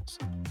Gospels.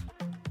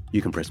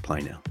 You can press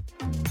play now.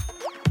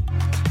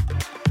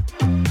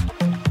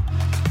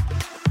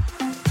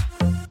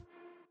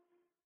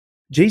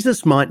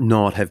 Jesus might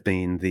not have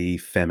been the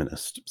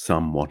feminist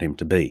some want him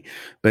to be,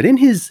 but in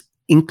his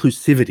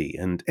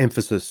inclusivity and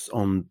emphasis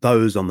on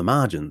those on the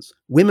margins,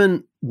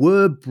 women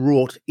were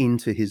brought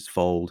into his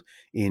fold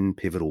in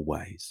pivotal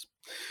ways.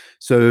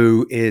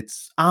 So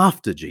it's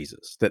after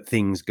Jesus that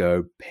things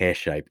go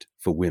pear-shaped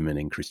for women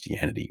in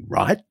Christianity,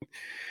 right?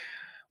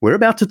 We're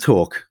about to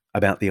talk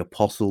about the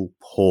Apostle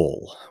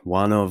Paul,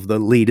 one of the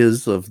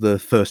leaders of the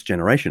first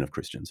generation of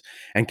Christians,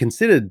 and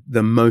considered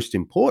the most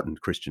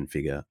important Christian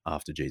figure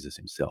after Jesus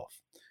himself.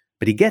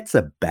 But he gets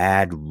a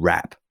bad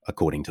rap,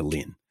 according to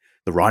Lynne.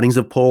 The writings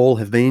of Paul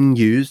have been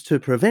used to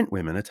prevent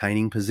women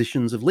attaining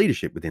positions of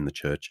leadership within the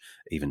church,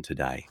 even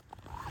today.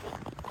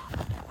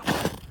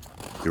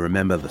 You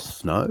remember the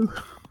snow?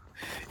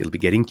 It'll be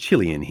getting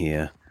chilly in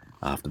here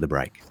after the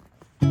break.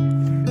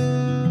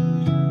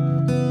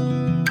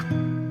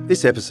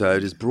 This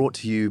episode is brought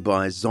to you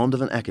by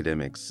Zondervan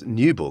Academic's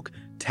new book,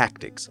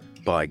 Tactics,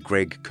 by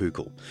Greg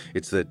Koukl.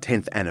 It's the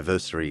 10th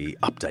anniversary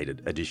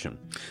updated edition.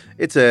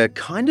 It's a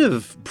kind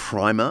of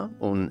primer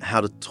on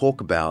how to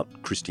talk about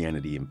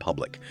Christianity in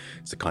public.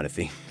 It's the kind of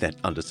thing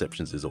that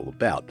Undeceptions is all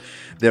about.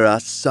 There are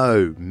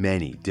so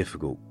many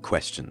difficult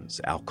questions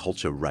our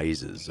culture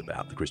raises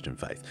about the Christian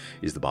faith.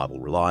 Is the Bible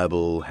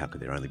reliable? How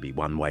could there only be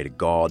one way to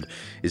God?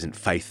 Isn't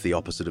faith the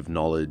opposite of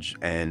knowledge?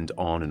 And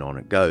on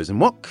it goes.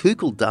 And what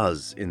Koukl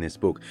does in this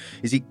book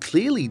is he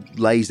clearly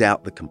lays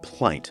out the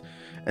complaint,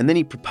 and then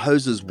he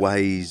proposes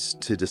ways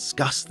to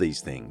discuss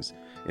these things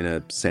in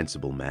a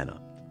sensible manner.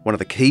 One of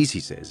the keys, he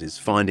says, is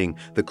finding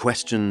the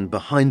question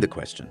behind the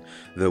question,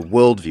 the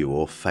worldview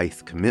or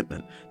faith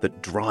commitment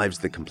that drives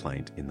the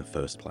complaint in the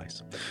first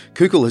place.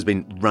 Koukl has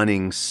been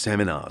running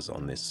seminars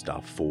on this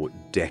stuff for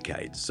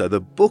decades, so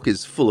the book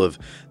is full of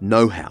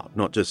know-how,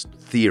 not just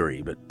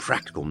theory, but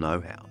practical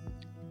know-how.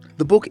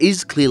 The book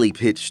is clearly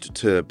pitched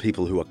to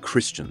people who are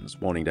Christians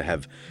wanting to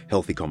have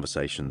healthy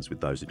conversations with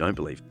those who don't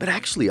believe. But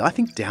actually, I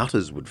think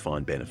doubters would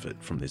find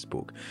benefit from this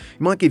book.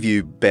 It might give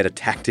you better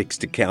tactics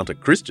to counter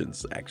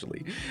Christians,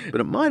 actually. But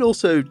it might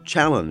also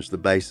challenge the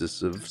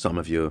basis of some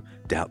of your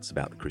doubts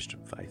about the Christian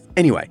faith.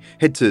 Anyway,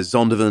 head to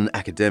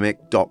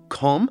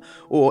zondervanacademic.com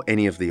or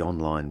any of the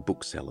online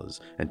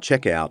booksellers and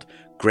check out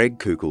Greg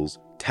Koukl's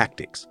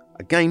Tactics,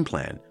 a game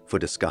plan for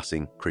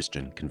discussing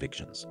Christian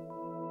convictions.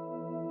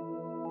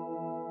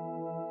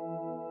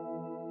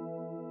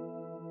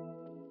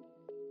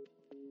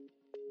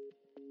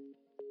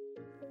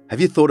 Have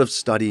you thought of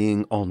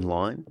studying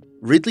online?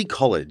 Ridley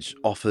College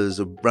offers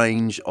a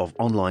range of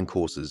online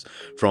courses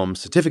from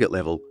certificate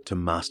level to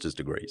master's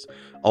degrees.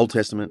 Old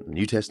Testament,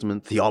 New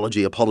Testament,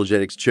 theology,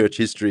 apologetics, church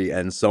history,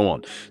 and so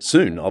on.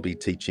 Soon I'll be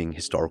teaching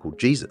historical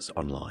Jesus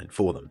online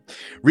for them.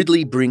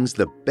 Ridley brings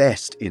the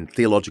best in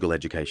theological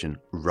education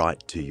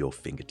right to your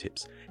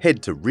fingertips.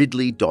 Head to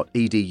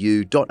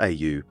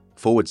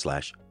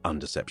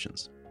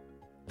ridley.edu.au/undeceptions.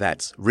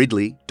 That's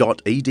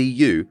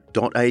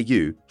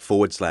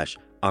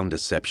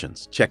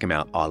ridley.edu.au/undeceptions. Check them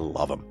out. I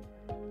love them.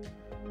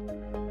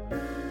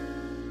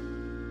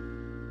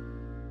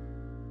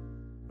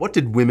 What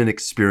did women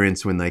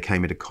experience when they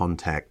came into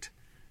contact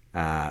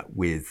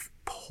with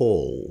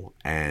Paul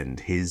and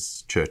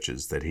his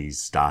churches that he's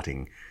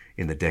starting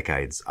in the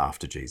decades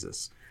after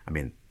Jesus? I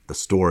mean, the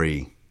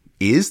story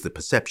is, the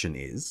perception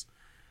is,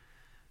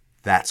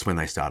 that's when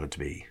they started to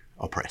be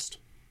oppressed.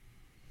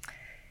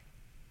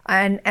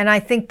 And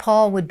I think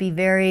Paul would be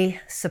very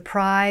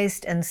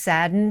surprised and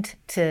saddened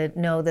to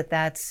know that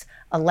that's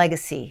a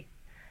legacy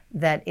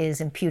that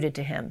is imputed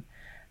to him.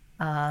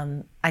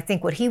 I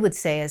think what he would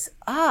say is,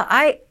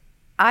 I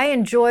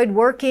enjoyed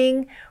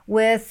working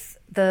with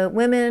the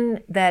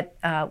women that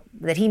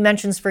he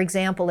mentions, for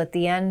example, at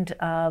the end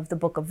of the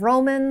book of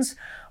Romans,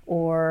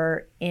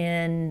 or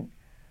in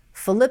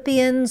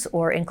Philippians,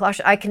 or in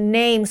Colossians. I can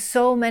name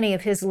so many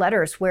of his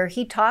letters where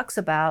he talks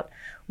about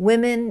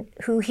women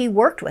who he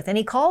worked with, and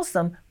he calls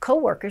them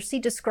co-workers. He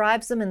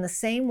describes them in the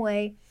same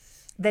way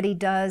that he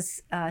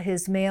does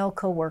his male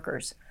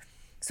co-workers.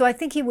 So I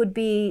think he would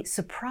be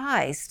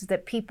surprised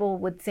that people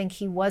would think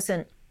he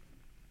wasn't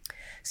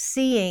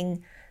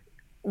seeing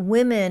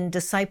women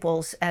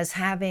disciples as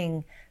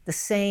having the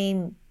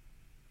same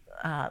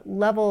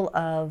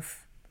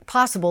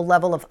possible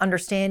level of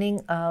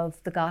understanding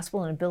of the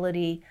gospel and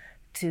ability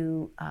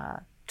to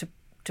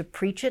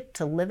preach it,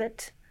 to live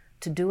it,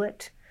 to do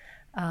it.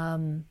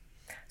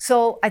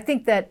 So I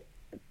think that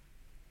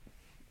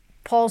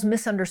Paul's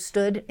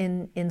misunderstood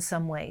in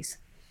some ways.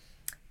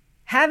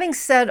 Having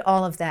said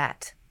all of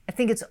that, I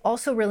think it's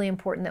also really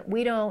important that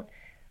we don't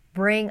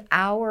bring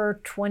our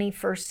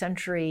 21st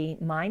century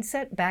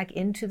mindset back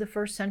into the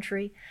first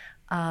century.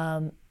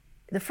 The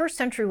first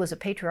century was a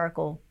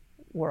patriarchal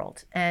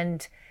world,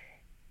 and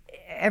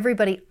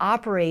everybody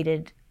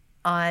operated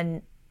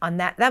on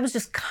that. That was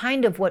just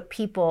kind of what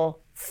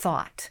people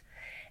thought.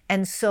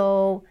 And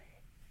so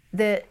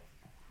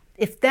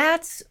if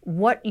that's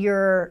what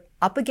you're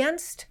up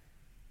against,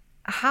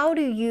 how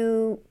do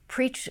you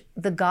preach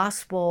the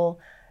gospel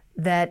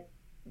that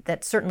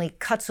certainly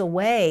cuts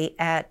away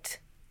at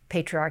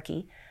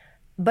patriarchy,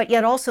 but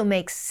yet also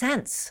makes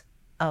sense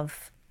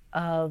of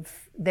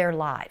their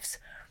lives?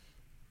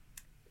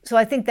 So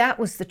I think that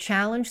was the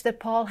challenge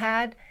that Paul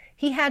had.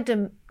 he had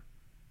to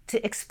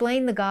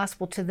explain the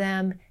gospel to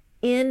them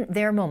in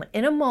their moment,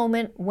 in a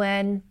moment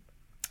when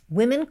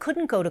women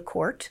couldn't go to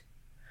court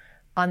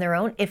on their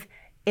own.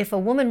 If a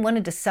woman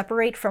wanted to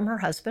separate from her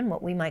husband,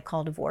 what we might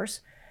call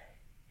divorce,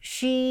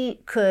 she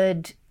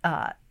could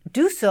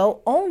do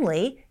so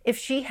only if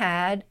she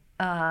had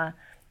a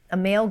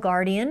male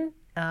guardian,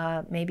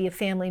 maybe a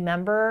family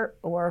member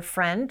or a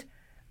friend,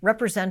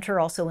 represent her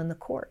also in the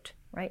court,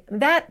 right?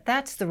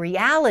 That's the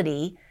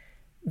reality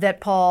that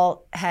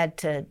Paul had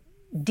to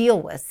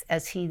deal with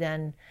as he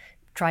then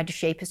tried to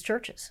shape his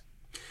churches.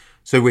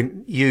 So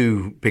when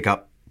you pick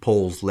up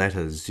Paul's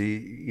letters,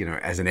 you know,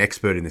 as an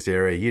expert in this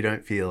area, you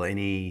don't feel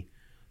any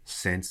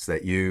sense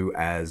that you,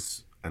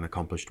 as an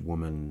accomplished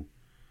woman,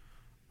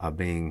 are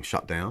being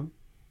shut down?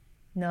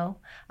 No,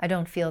 I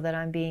don't feel that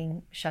I'm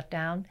being shut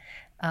down.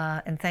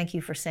 And thank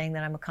you for saying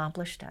that I'm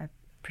accomplished. I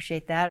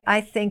appreciate that.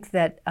 I think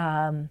that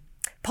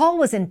Paul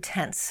was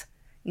intense.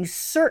 You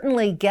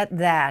certainly get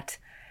that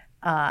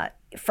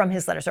from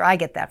his letters, or I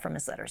get that from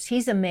his letters.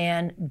 He's a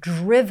man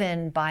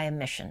driven by a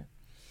mission.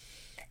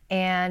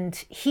 And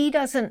he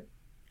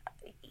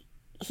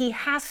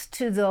has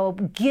to, though,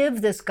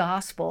 give this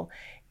gospel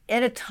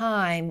at a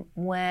time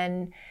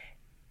when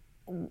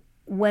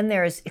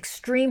there is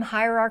extreme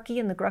hierarchy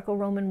in the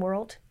Greco-Roman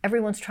world.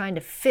 Everyone's trying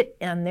to fit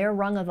on their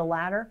rung of the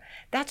ladder.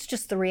 That's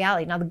just the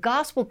reality. Now, the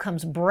gospel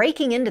comes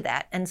breaking into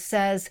that and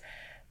says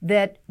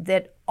that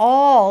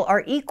all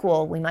are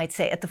equal, we might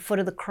say, at the foot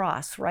of the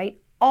cross, right?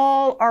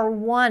 All are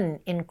one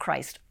in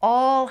Christ.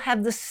 All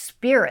have the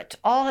Spirit.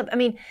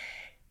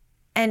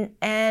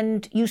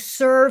 And you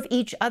serve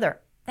each other.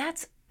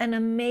 That's an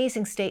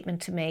amazing statement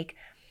to make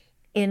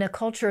in a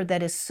culture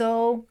that is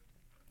so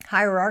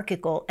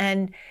hierarchical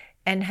and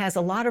has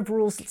a lot of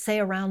rules, say,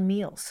 around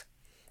meals.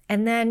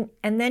 And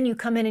then you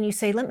come in and you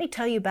say, let me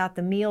tell you about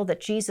the meal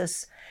that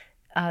Jesus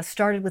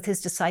started with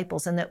his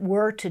disciples and that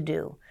we're to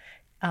do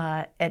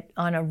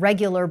on a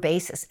regular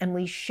basis. And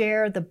we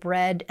share the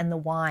bread and the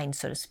wine,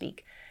 so to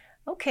speak.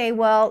 Okay,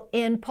 well,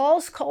 in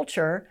Paul's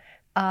culture,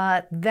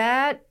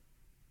 that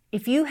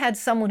if you had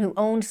someone who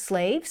owned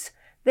slaves,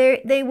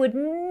 they would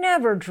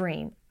never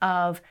dream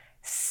of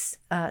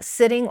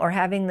sitting or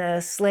having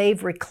the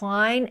slave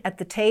recline at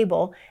the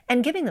table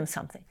and giving them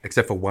something.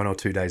 Except for 1 or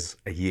 2 days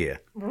a year.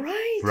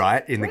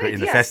 Right. In the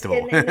Yes,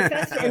 festival.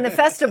 in the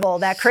festival,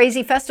 that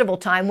crazy festival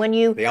time when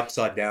you... The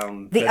upside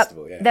down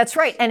festival, yeah. That's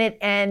right.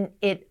 And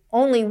it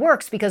only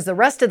works because the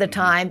rest of the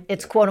time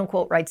it's quote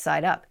unquote right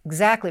side up.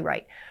 Exactly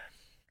right.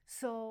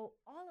 So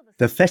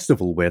the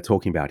festival we're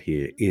talking about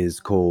here is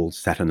called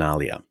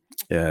Saturnalia,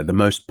 the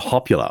most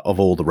popular of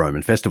all the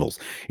Roman festivals.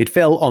 It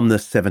fell on the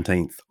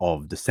 17th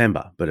of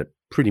December, but it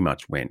pretty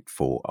much went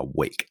for a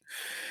week.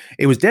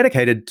 It was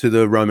dedicated to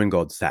the Roman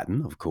god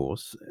Saturn, of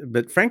course,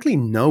 but frankly,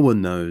 no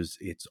one knows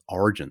its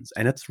origins,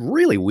 and it's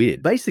really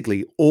weird.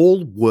 Basically,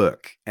 all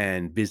work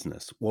and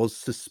business was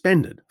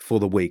suspended for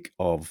the week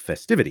of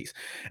festivities.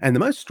 And the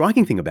most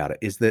striking thing about it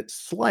is that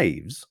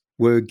slaves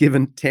were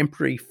given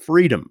temporary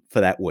freedom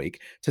for that week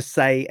to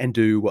say and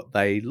do what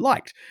they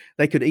liked.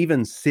 They could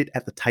even sit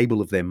at the table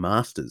of their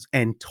masters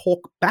and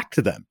talk back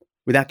to them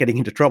without getting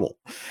into trouble.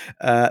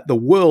 The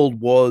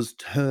world was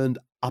turned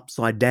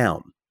upside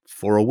down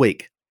for a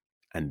week,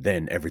 and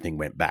then everything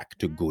went back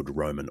to good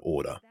Roman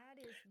order.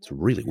 It's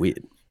really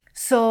weird.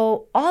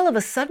 So all of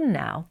a sudden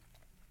now,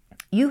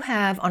 you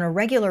have on a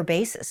regular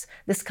basis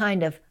this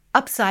kind of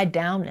upside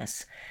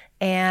downness,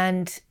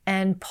 and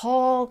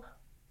Paul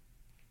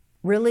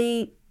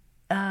really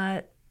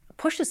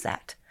pushes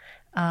that,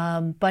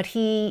 but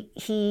he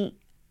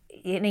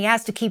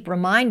has to keep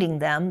reminding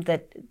them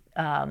that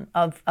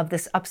of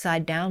this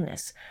upside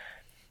downness,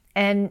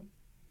 and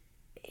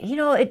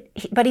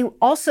but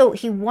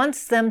he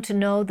wants them to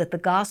know that the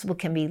gospel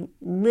can be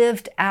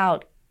lived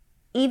out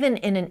even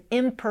in an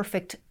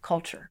imperfect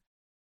culture.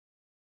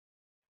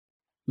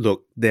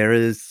 Look, there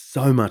is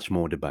so much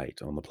more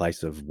debate on the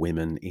place of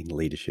women in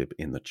leadership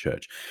in the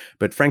church.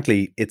 But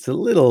frankly, it's a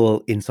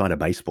little insider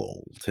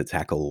baseball to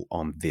tackle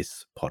on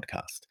this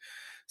podcast.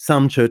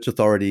 Some church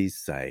authorities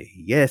say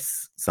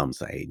yes, some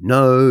say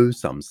no,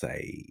 some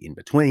say in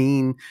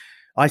between.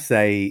 I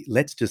say,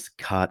 let's just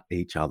cut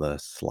each other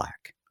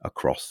slack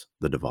across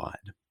the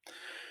divide.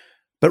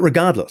 But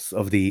regardless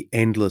of the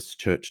endless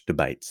church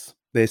debates,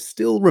 there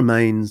still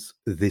remains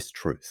this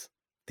truth.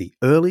 The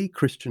early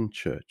Christian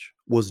church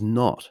was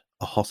not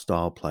a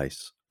hostile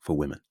place for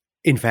women.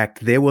 In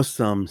fact, there were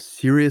some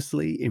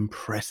seriously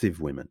impressive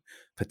women,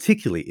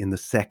 particularly in the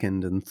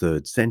 2nd and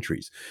 3rd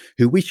centuries,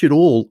 who we should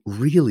all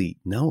really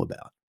know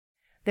about.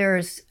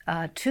 There's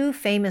two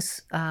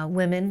famous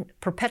women,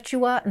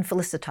 Perpetua and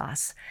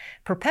Felicitas.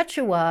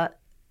 Perpetua,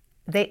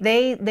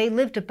 they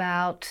lived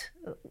about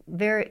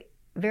very,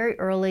 very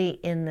early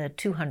in the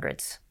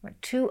 200s.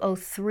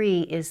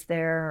 203 is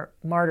their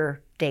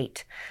martyr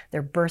date.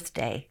 Their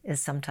birthday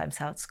is sometimes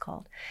how it's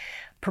called.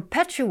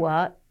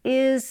 Perpetua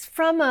is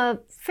from a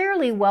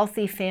fairly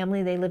wealthy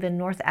family. They live in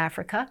North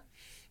Africa,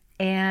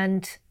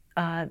 and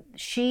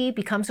she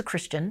becomes a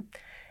Christian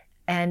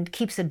and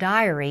keeps a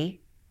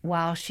diary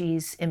while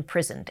she's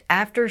imprisoned.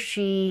 After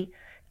she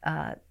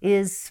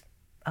is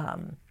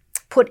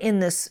put in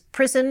this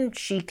prison,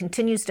 she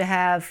continues to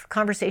have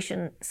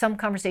some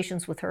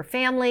conversations with her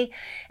family,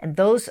 and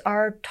those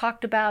are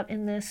talked about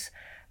in this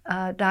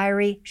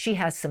diary. She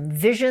has some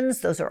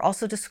visions, those are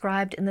also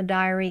described in the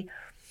diary.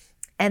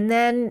 And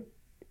then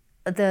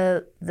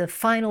the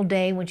final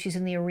day when she's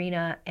in the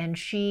arena and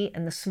she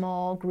and the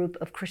small group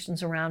of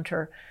Christians around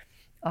her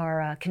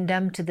are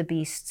condemned to the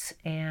beasts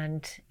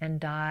and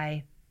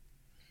die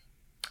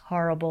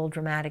horrible,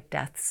 dramatic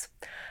deaths.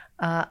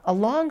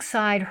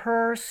 Alongside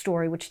her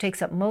story, which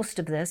takes up most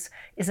of this,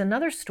 is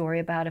another story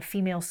about a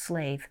female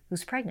slave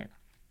who's pregnant.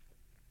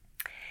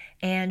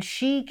 And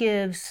she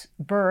gives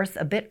birth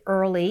a bit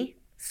early,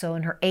 so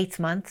in her 8th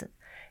month,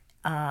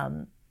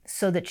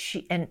 so that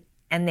she,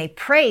 and they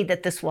prayed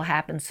that this will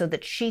happen so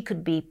that she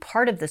could be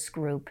part of this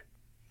group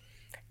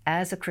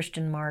as a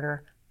Christian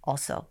martyr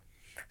also.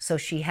 So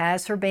she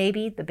has her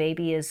baby. The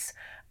baby is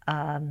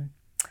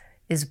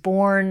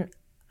born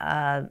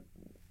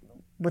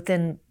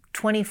within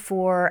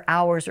 24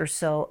 hours or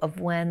so of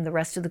when the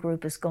rest of the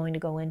group is going to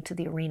go into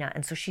the arena.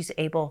 And so she's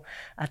able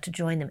to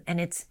join them. And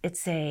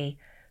it's a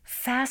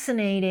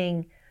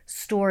fascinating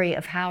story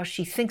of how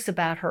she thinks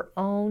about her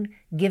own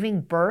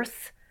giving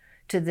birth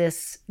to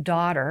this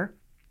daughter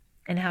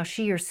and how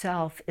she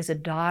herself is a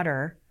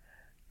daughter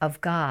of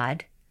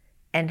God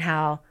and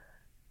how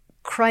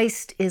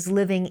Christ is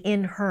living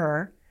in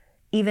her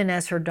even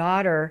as her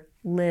daughter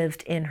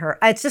lived in her.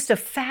 It's just a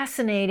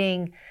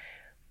fascinating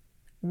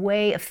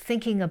way of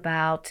thinking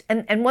about,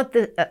 and what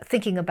the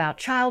thinking about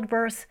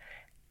childbirth,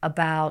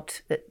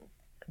 about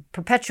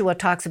Perpetua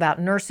talks about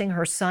nursing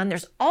her son.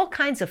 There's all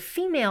kinds of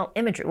female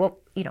imagery,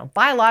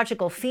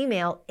 biological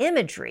female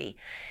imagery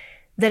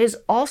that is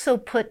also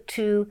put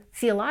to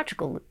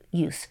theological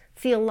use,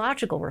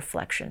 theological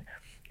reflection.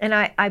 And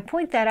I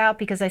point that out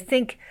because I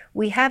think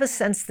we have a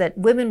sense that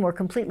women were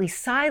completely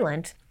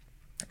silent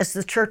as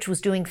the church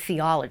was doing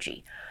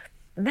theology.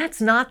 And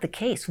that's not the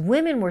case.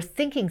 Women were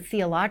thinking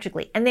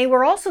theologically, and they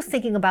were also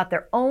thinking about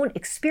their own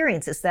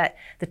experiences, that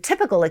the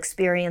typical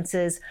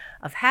experiences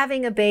of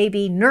having a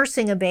baby,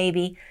 nursing a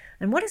baby,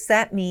 and what does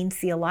that mean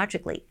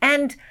theologically?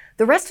 And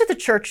the rest of the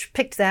church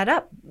picked that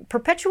up.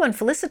 Perpetua and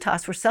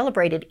Felicitas were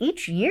celebrated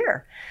each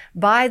year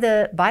by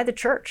the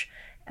church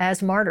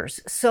as martyrs.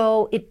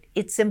 So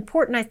it's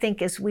important, I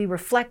think, as we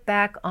reflect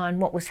back on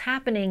what was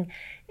happening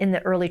in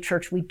the early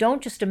church, we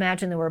don't just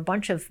imagine there were a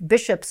bunch of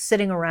bishops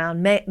sitting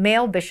around,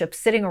 male bishops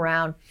sitting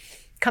around,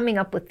 coming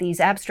up with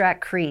these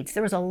abstract creeds.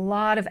 There was a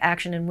lot of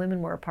action, and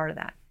women were a part of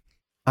that.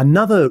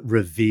 Another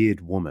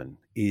revered woman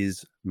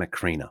is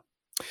Macrina.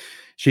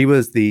 She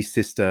was the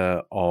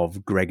sister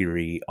of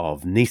Gregory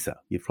of Nyssa.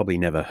 You've probably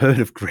never heard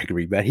of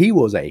Gregory, but he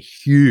was a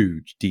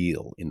huge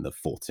deal in the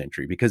 4th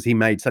century because he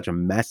made such a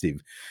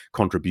massive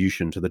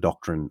contribution to the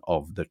doctrine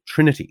of the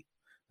Trinity.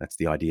 That's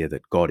the idea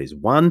that God is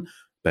one,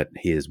 but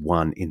he is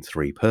one in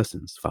 3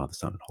 persons, Father,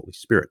 Son, and Holy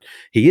Spirit.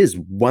 He is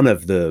one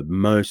of the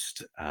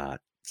most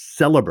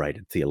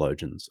celebrated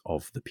theologians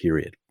of the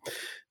period.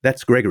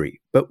 That's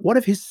Gregory. But what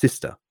of his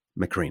sister,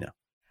 Macrina?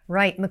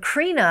 Right.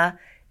 Macrina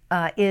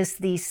is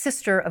the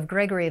sister of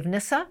Gregory of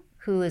Nyssa,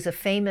 who is a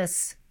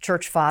famous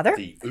church father.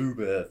 The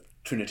uber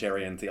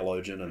Trinitarian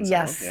theologian and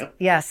yes, so on. Yeah.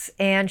 Yes.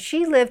 And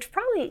she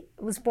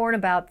was born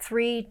about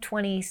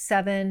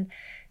 327,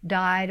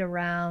 died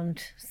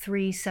around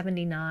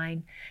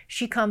 379.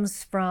 She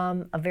comes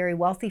from a very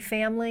wealthy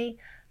family.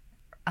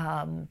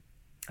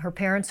 Her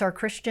parents are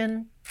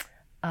Christian.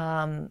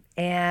 And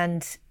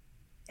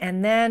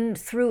then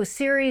through a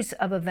series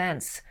of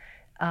events,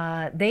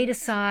 they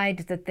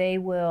decide that they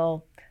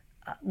will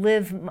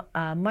live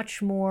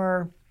much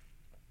more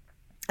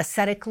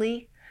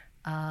ascetically.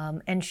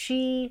 And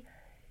she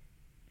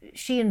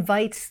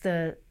invites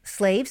the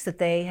slaves that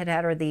they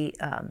had, or the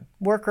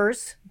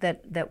workers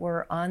that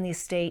were on the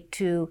estate,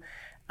 to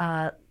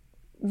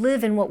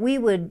live in what we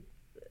would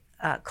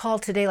call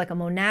today like a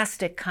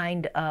monastic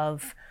kind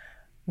of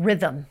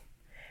rhythm,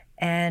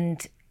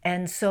 and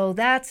so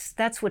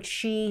that's what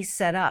she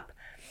set up.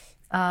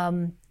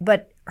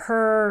 But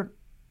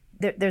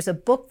there's a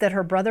book that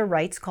her brother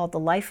writes called The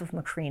Life of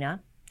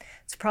Macrina.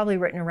 It's probably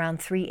written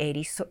around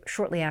 380, so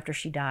shortly after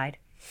she died.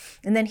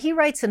 And then he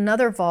writes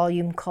another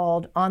volume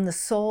called On the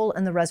Soul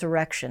and the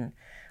Resurrection,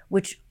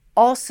 which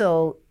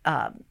also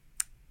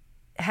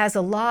has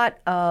a lot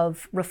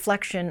of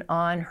reflection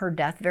on her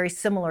death, very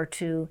similar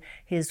to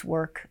his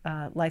work,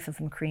 Life of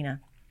Macrina.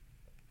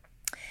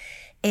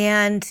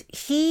 And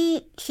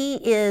he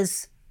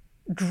is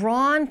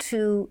drawn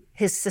to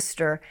his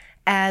sister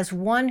as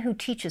one who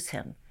teaches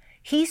him.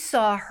 He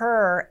saw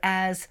her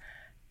as,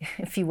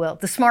 if you will,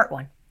 the smart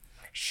one.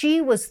 She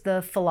was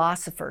the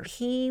philosopher.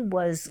 He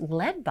was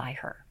led by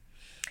her.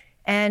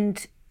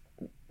 And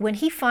when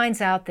he finds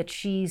out that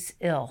she's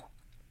ill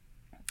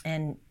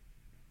and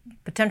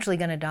potentially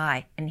going to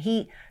die, and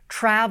he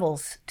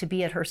travels to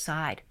be at her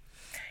side,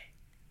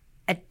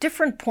 at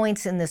different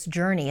points in this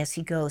journey as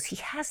he goes, he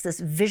has this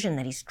vision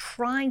that he's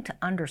trying to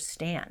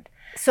understand.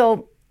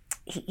 So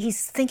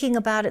he's thinking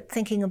about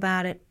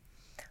it.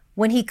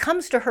 when he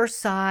comes to her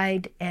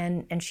side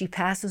and she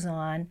passes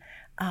on,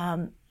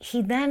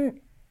 he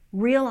then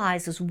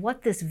realizes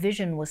what this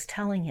vision was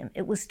telling him.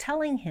 It was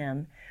telling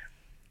him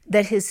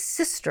that his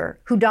sister,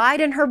 who died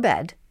in her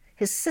bed,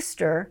 his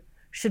sister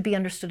should be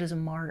understood as a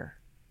martyr.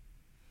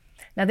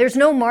 Now, there's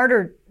no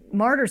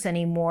martyrs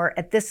anymore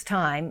at this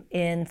time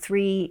in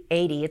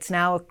 380. It's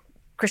now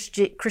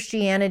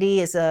Christianity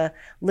is a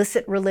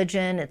licit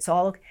religion. It's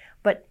all,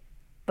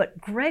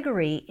 but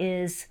Gregory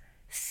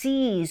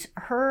sees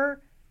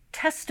her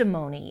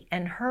testimony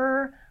and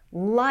her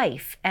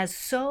life as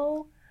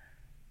so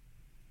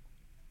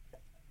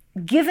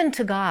given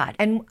to God.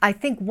 And I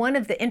think one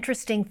of the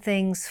interesting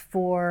things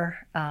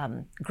for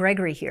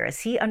Gregory here is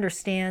he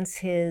understands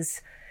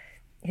his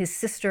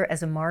sister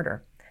as a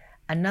martyr.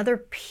 Another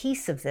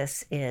piece of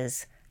this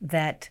is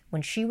that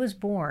when she was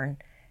born,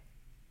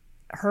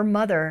 her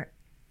mother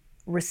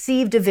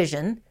received a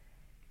vision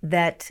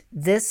that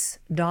this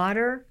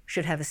daughter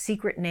should have a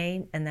secret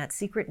name, and that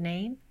secret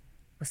name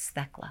was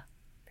Thecla,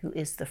 who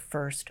is the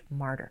first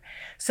martyr.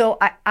 So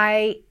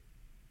I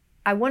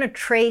want to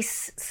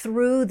trace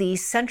through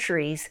these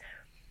centuries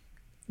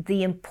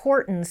the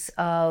importance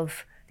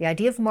of the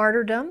idea of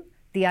martyrdom,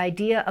 the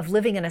idea of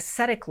living an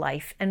ascetic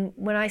life. And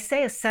when I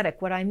say ascetic,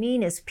 what I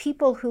mean is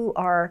people who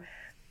are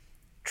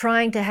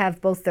trying to have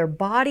both their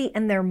body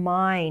and their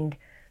mind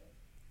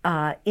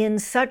in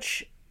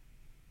such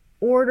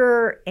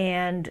order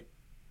and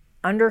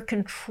under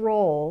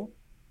control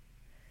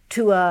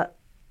to a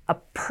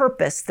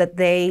purpose that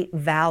they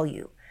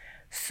value.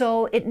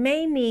 So it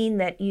may mean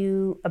that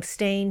you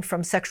abstain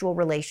from sexual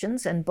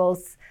relations, and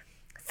both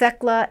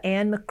Thecla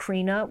and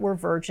Macrina were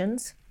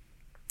virgins,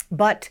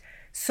 but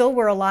so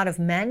were a lot of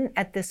men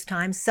at this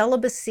time.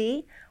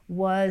 Celibacy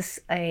was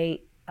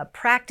a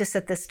practice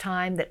at this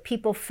time that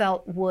people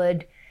felt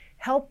would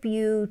help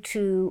you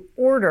to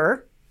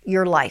order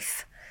your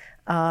life.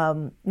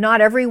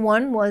 Not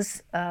everyone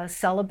was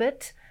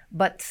celibate,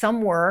 but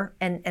some were,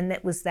 and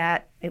it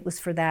was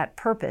for that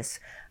purpose.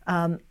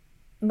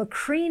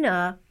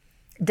 Macrina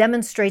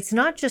demonstrates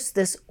not just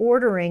this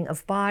ordering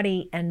of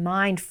body and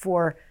mind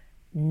for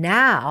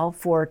now,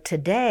 for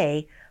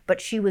today,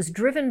 but she was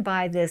driven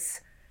by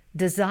this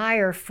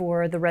desire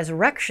for the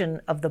resurrection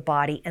of the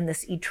body and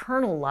this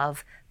eternal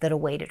love that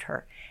awaited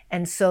her.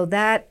 And so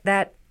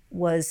that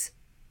was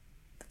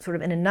sort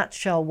of in a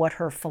nutshell what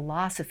her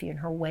philosophy and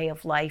her way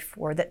of life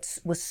were, that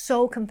was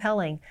so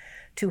compelling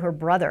to her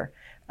brother.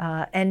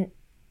 And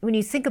when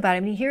you think about it,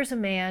 I mean, here's a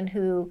man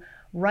who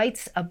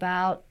writes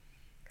about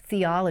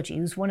theology,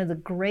 who's one of the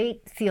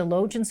great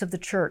theologians of the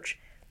church.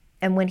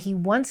 And when he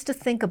wants to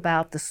think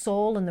about the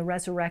soul and the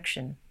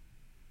resurrection,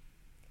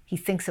 he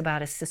thinks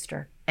about his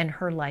sister and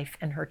her life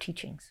and her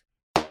teachings.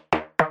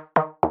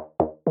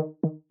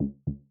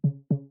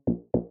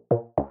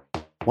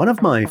 One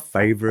of my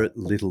favourite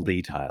little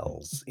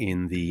details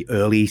in the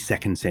early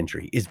 2nd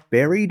century is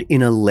buried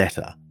in a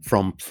letter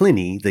from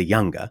Pliny the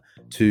Younger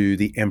to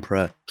the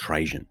Emperor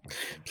Trajan.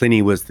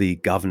 Pliny was the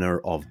governor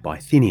of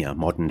Bithynia,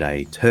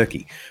 modern-day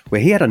Turkey, where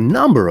he had a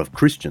number of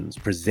Christians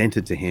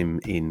presented to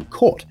him in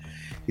court.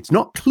 It's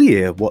not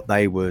clear what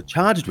they were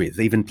charged with.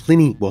 Even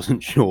Pliny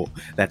wasn't sure.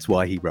 That's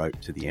why he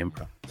wrote to the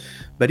emperor.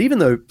 But even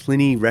though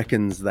Pliny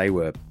reckons they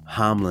were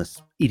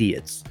harmless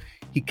idiots,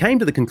 he came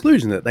to the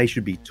conclusion that they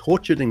should be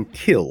tortured and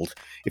killed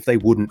if they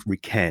wouldn't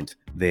recant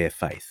their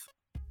faith.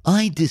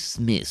 I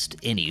dismissed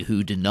any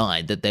who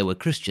denied that they were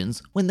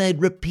Christians when they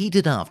had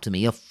repeated after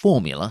me a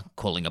formula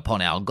calling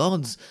upon our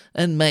gods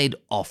and made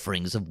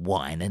offerings of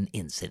wine and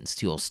incense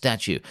to your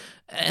statue,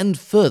 and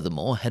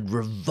furthermore had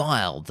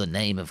reviled the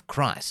name of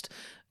Christ,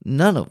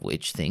 none of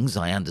which things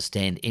I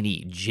understand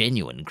any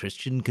genuine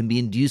Christian can be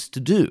induced to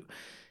do.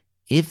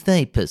 If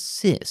they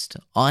persist,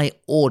 I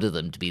order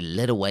them to be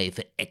led away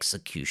for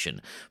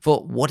execution,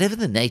 for whatever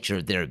the nature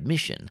of their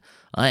admission,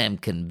 I am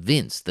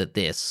convinced that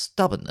their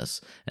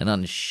stubbornness and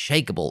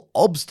unshakable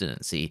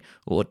obstinacy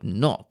ought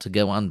not to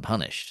go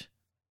unpunished.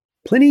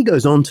 Pliny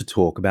goes on to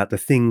talk about the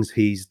things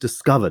he's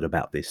discovered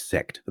about this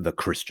sect, the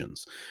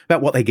Christians,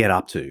 about what they get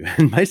up to.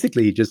 And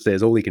basically he just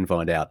says all he can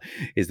find out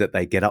is that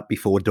they get up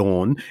before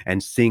dawn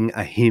and sing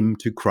a hymn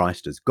to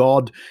Christ as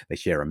God. They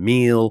share a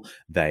meal.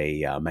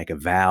 They make a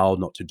vow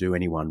not to do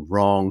anyone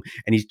wrong.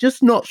 And he's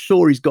just not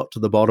sure he's got to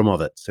the bottom of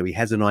it. So he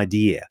has an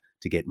idea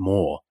to get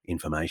more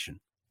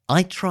information.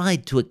 I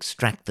tried to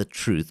extract the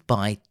truth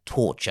by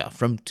torture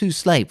from 2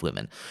 slave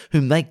women,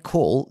 whom they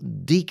call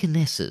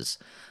deaconesses.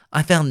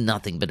 I found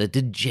nothing but a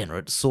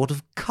degenerate sort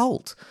of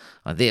cult.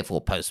 I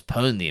therefore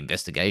postponed the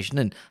investigation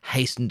and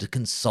hastened to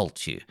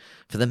consult you,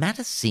 for the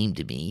matter seemed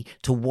to me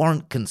to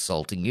warrant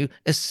consulting you,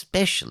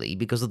 especially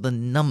because of the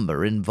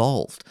number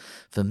involved.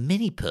 For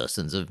many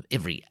persons of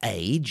every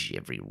age,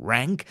 every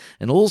rank,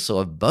 and also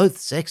of both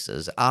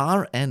sexes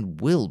are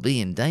and will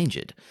be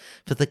endangered,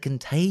 for the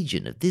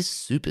contagion of this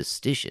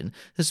superstition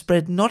has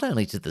spread not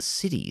only to the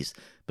cities,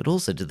 but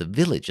also to the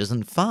villages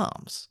and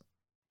farms.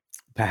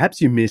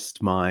 Perhaps you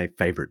missed my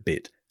favourite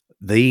bit.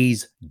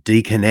 These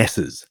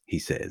deaconesses, he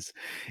says.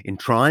 In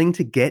trying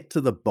to get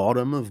to the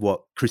bottom of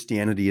what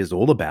Christianity is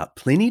all about,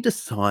 Pliny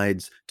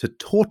decides to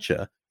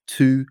torture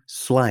 2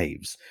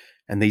 slaves.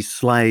 And these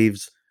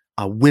slaves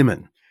are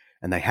women.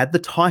 And they had the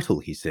title,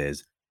 he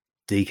says,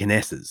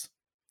 deaconesses.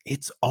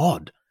 It's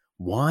odd.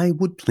 Why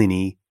would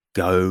Pliny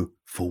go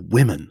for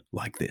women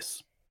like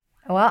this?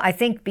 Well, I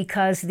think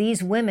because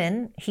these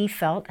women, he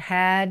felt,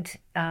 had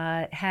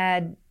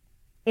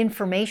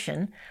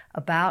information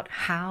about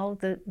how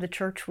the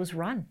church was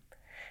run.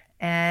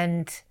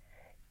 And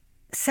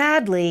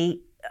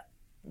sadly,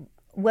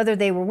 whether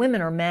they were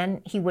women or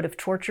men, he would have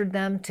tortured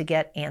them to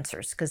get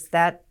answers, because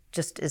that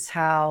just is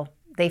how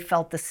they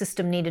felt the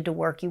system needed to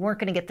work. You weren't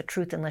going to get the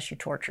truth unless you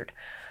tortured.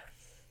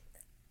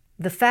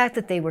 The fact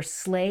that they were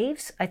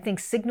slaves, I think,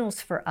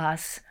 signals for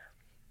us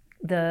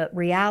the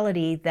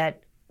reality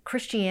that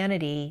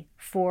Christianity,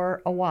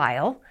 for a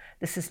while,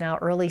 this is now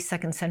early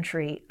 2nd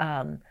century,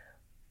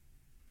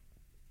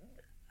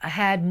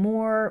 had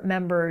more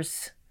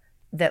members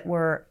that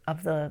were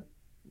of the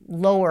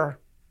lower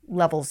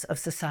levels of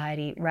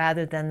society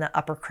rather than the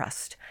upper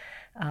crust.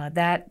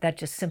 That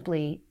just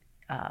simply,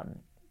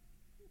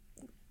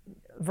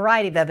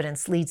 variety of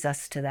evidence leads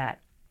us to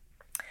that.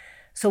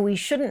 So we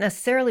shouldn't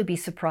necessarily be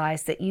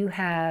surprised that you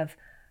have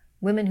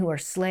women who are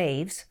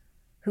slaves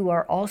who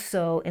are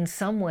also in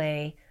some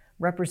way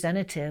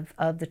representative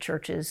of the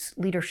church's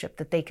leadership,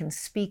 that they can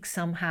speak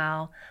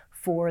somehow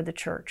for the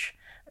church.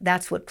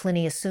 That's what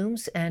Pliny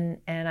assumes, and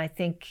I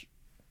think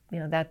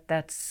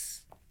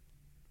that's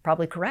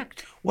probably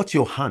correct. What's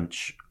your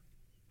hunch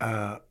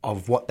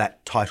of what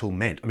that title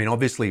meant? I mean,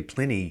 obviously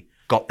Pliny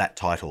got that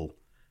title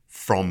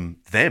from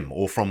them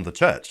or from the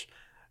church,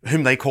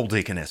 whom they call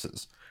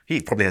deaconesses.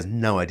 He probably has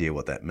no idea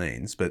what that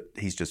means, but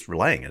he's just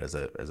relaying it as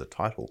a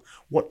title.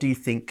 What do you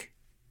think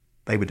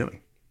they were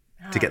doing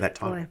to get that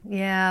title?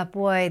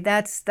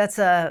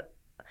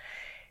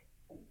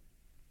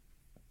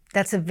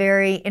 That's a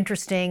very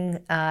interesting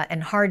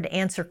and hard to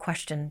answer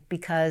question,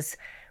 because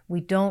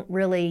we don't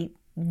really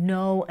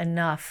know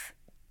enough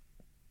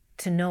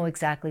to know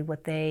exactly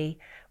what they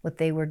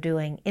were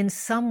doing. In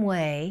some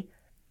way,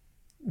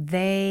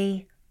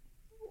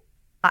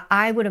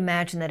 I would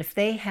imagine that if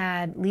they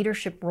had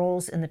leadership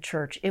roles in the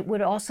church, it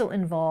would also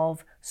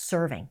involve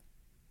serving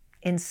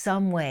in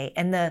some way.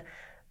 And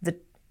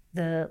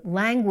the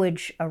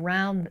language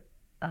around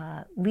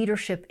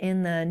leadership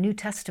in the New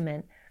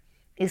Testament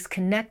is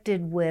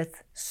connected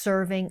with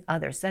serving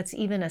others. That's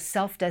even a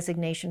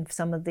self-designation.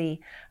 Some of the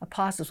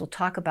apostles will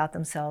talk about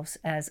themselves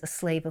as a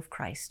slave of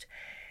Christ.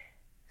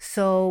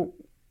 So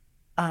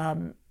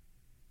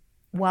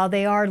while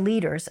they are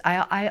leaders,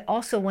 I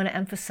also want to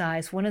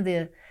emphasize one of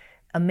the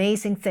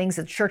amazing things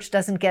that the church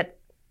doesn't get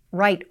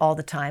right all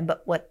the time,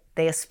 but what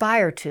they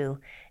aspire to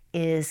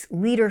is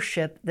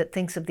leadership that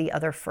thinks of the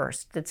other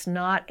first. That's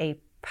not a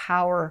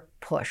power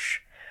push.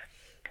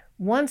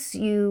 Once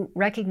you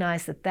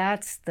recognize that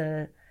that's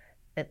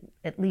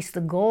at least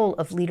the goal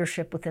of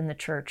leadership within the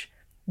church,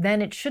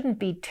 then it shouldn't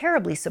be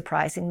terribly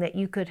surprising that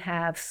you could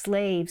have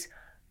slaves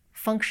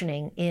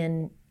functioning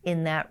in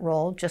that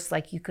role, just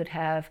like you could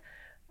have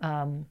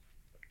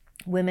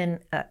women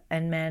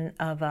and men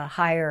of a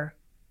higher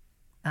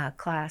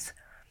class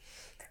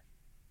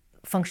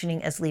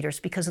functioning as leaders,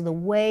 because of the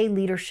way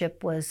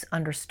leadership was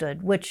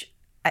understood, which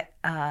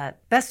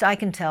best I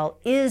can tell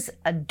is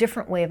a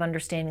different way of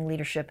understanding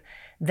leadership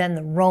than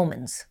the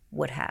Romans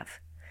would have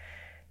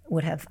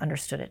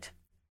understood it.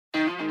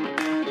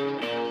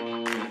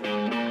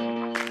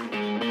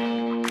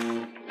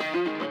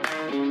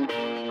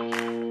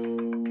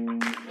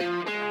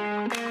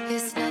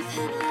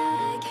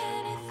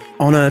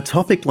 On a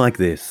topic like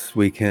this,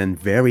 we can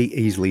very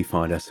easily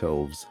find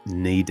ourselves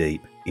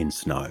knee-deep in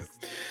snow.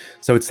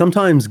 So it's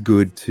sometimes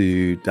good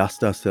to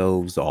dust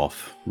ourselves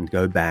off and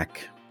go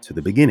back to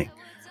the beginning,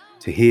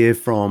 to hear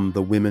from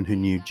the women who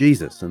knew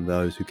Jesus and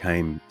those who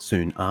came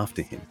soon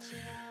after him.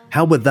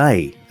 How were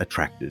they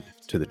attracted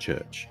to the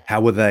church?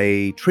 How were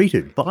they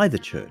treated by the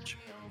church?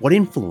 What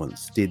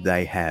influence did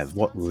they have?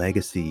 What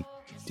legacy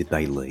did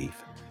they leave?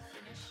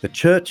 The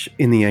church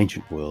in the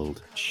ancient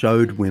world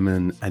showed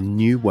women a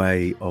new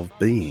way of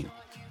being.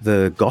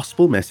 The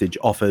gospel message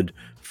offered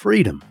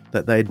freedom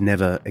that they'd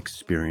never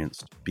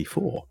experienced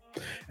before,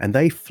 and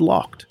they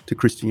flocked to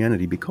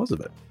Christianity because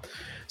of it.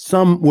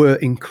 Some were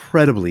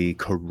incredibly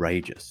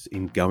courageous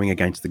in going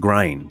against the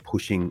grain,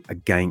 pushing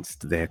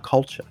against their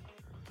culture.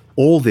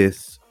 All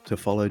this to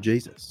follow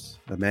Jesus,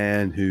 a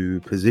man who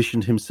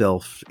positioned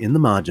himself in the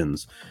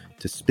margins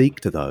to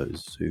speak to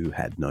those who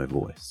had no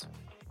voice.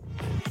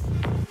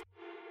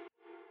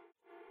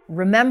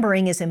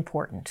 Remembering is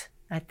important.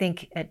 I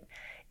think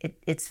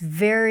it's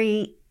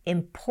very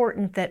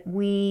important that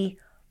we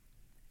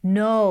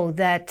know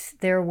that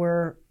there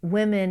were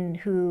women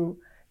who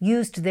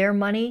used their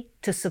money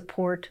to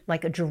support,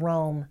 like a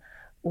Jerome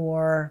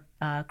or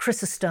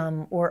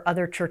Chrysostom or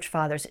other church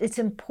fathers. It's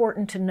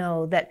important to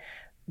know that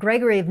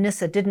Gregory of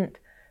Nyssa didn't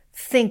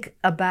think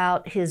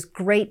about his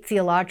great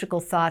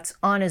theological thoughts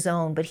on his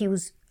own, but he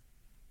was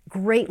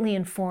greatly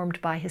informed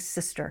by his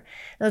sister.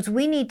 In other words,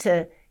 we need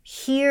to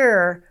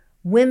hear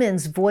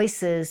women's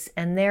voices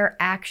and their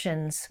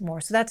actions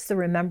more. So that's the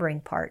remembering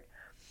part.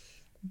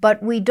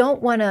 But we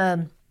don't want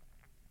to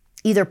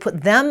either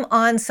put them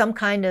on some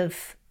kind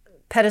of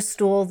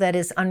pedestal that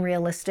is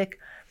unrealistic,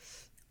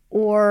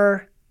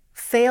 or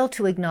fail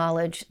to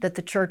acknowledge that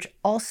the church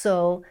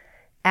also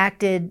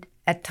acted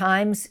at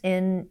times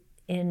in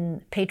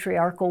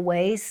patriarchal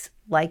ways,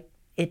 like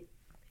it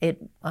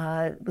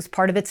was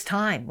part of its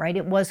time, right?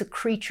 It was a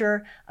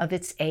creature of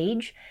its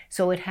age,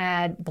 so it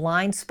had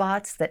blind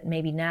spots that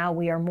maybe now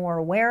we are more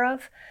aware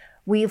of.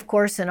 We, of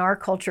course, in our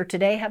culture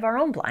today have our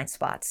own blind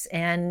spots,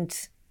 and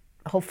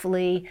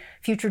hopefully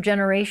future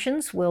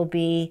generations will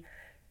be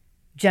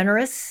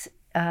generous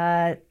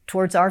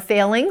towards our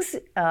failings,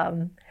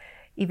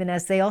 even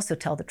as they also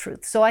tell the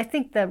truth. So I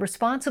think that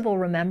responsible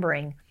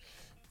remembering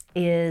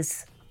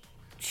is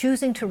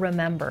choosing to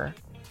remember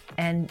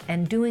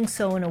and doing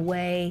so in a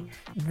way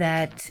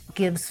that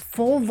gives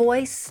full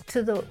voice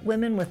to the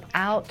women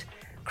without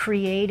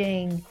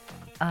creating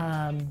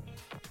a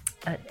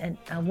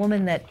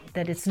woman that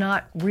is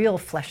not real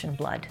flesh and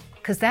blood,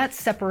 because that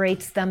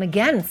separates them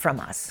again from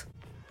us.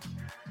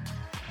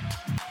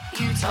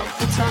 You talk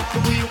the talk,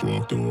 but we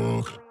walk the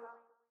walk.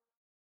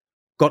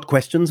 Got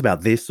questions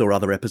about this or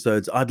other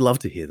episodes? I'd love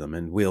to hear them,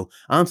 and we'll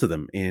answer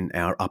them in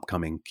our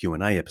upcoming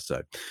Q&A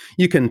episode.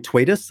 You can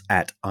tweet us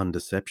at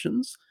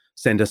Undeceptions,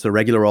 send us a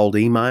regular old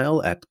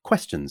email at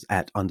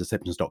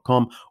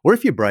questions@undeceptions.com, or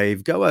if you're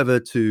brave, go over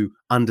to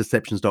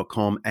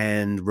undeceptions.com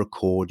and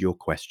record your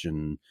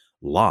question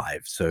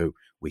live so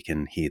we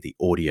can hear the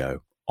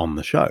audio on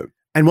the show.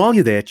 And while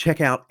you're there, check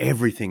out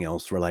everything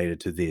else related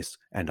to this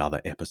and other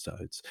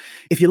episodes.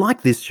 If you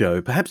like this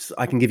show, perhaps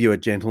I can give you a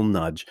gentle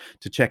nudge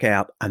to check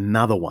out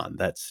another one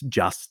that's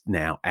just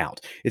now out.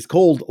 It's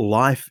called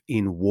Life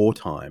in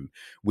Wartime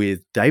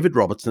with David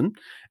Robertson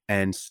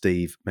and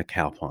Steve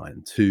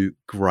McAlpine, two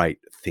great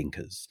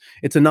thinkers.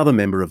 It's another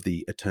member of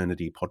the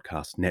Eternity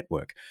Podcast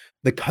Network.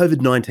 The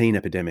COVID-19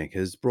 epidemic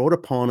has brought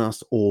upon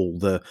us all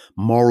the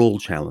moral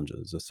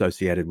challenges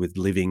associated with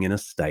living in a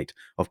state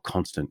of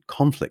constant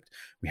conflict.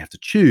 We have to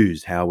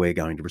choose how we're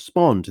going to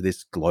respond to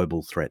this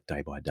global threat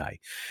day by day.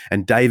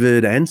 And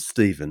David and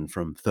Stephen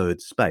from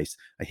Third Space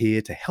are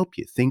here to help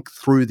you think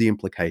through the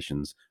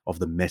implications of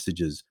the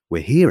messages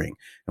we're hearing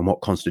and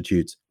what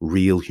constitutes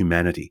real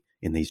humanity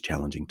in these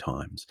challenging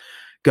times.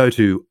 Go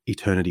to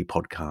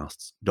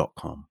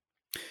eternitypodcasts.com.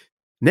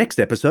 Next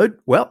episode,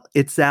 well,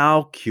 it's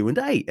our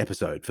Q&A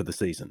episode for the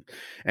season.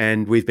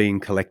 And we've been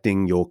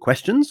collecting your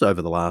questions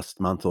over the last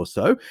month or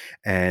so.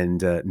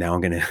 And now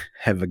I'm going to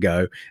have a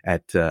go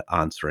at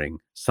answering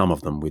some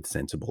of them with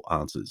sensible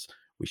answers.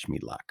 Wish me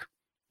luck.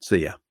 See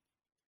ya.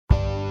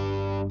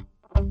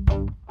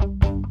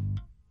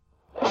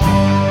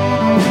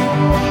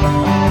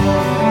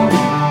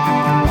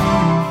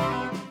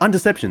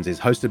 Undeceptions is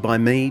hosted by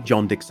me,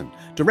 John Dickson,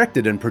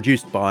 directed and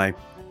produced by,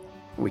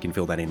 we can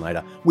fill that in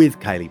later, with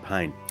Kaley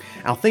Payne.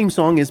 Our theme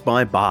song is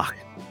by Bach,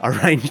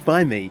 arranged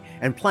by me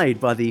and played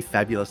by the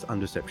fabulous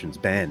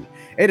Undeceptions band.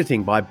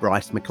 Editing by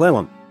Bryce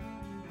McClellan.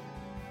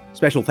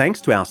 Special thanks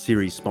to our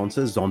series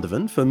sponsor,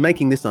 Zondervan, for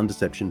making this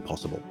Undeception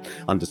possible.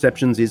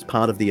 Undeceptions is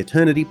part of the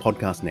Eternity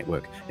Podcast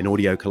Network, an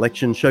audio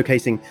collection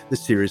showcasing the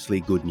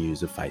seriously good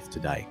news of faith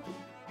today.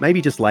 Maybe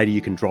just later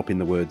you can drop in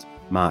the words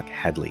Mark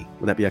Hadley.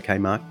 Would that be okay,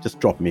 Mark? Just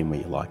drop them in where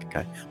you like,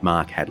 okay?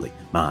 Mark Hadley.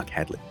 Mark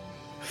Hadley.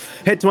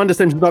 Head to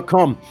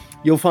undeceptions.com.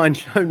 You'll find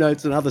show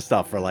notes and other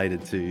stuff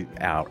related to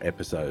our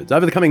episodes.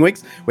 Over the coming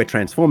weeks, we're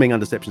transforming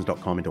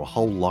undeceptions.com into a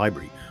whole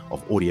library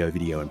of audio,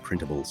 video, and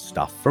printable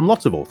stuff from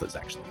lots of authors,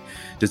 actually,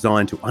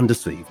 designed to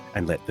undeceive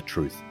and let the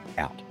truth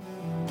out.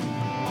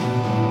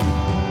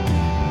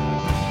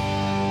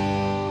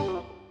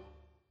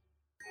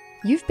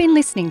 You've been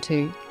listening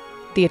to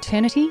the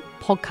Eternity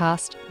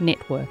Podcast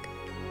Network,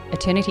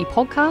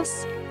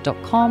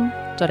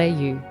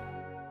 eternitypodcasts.com.au.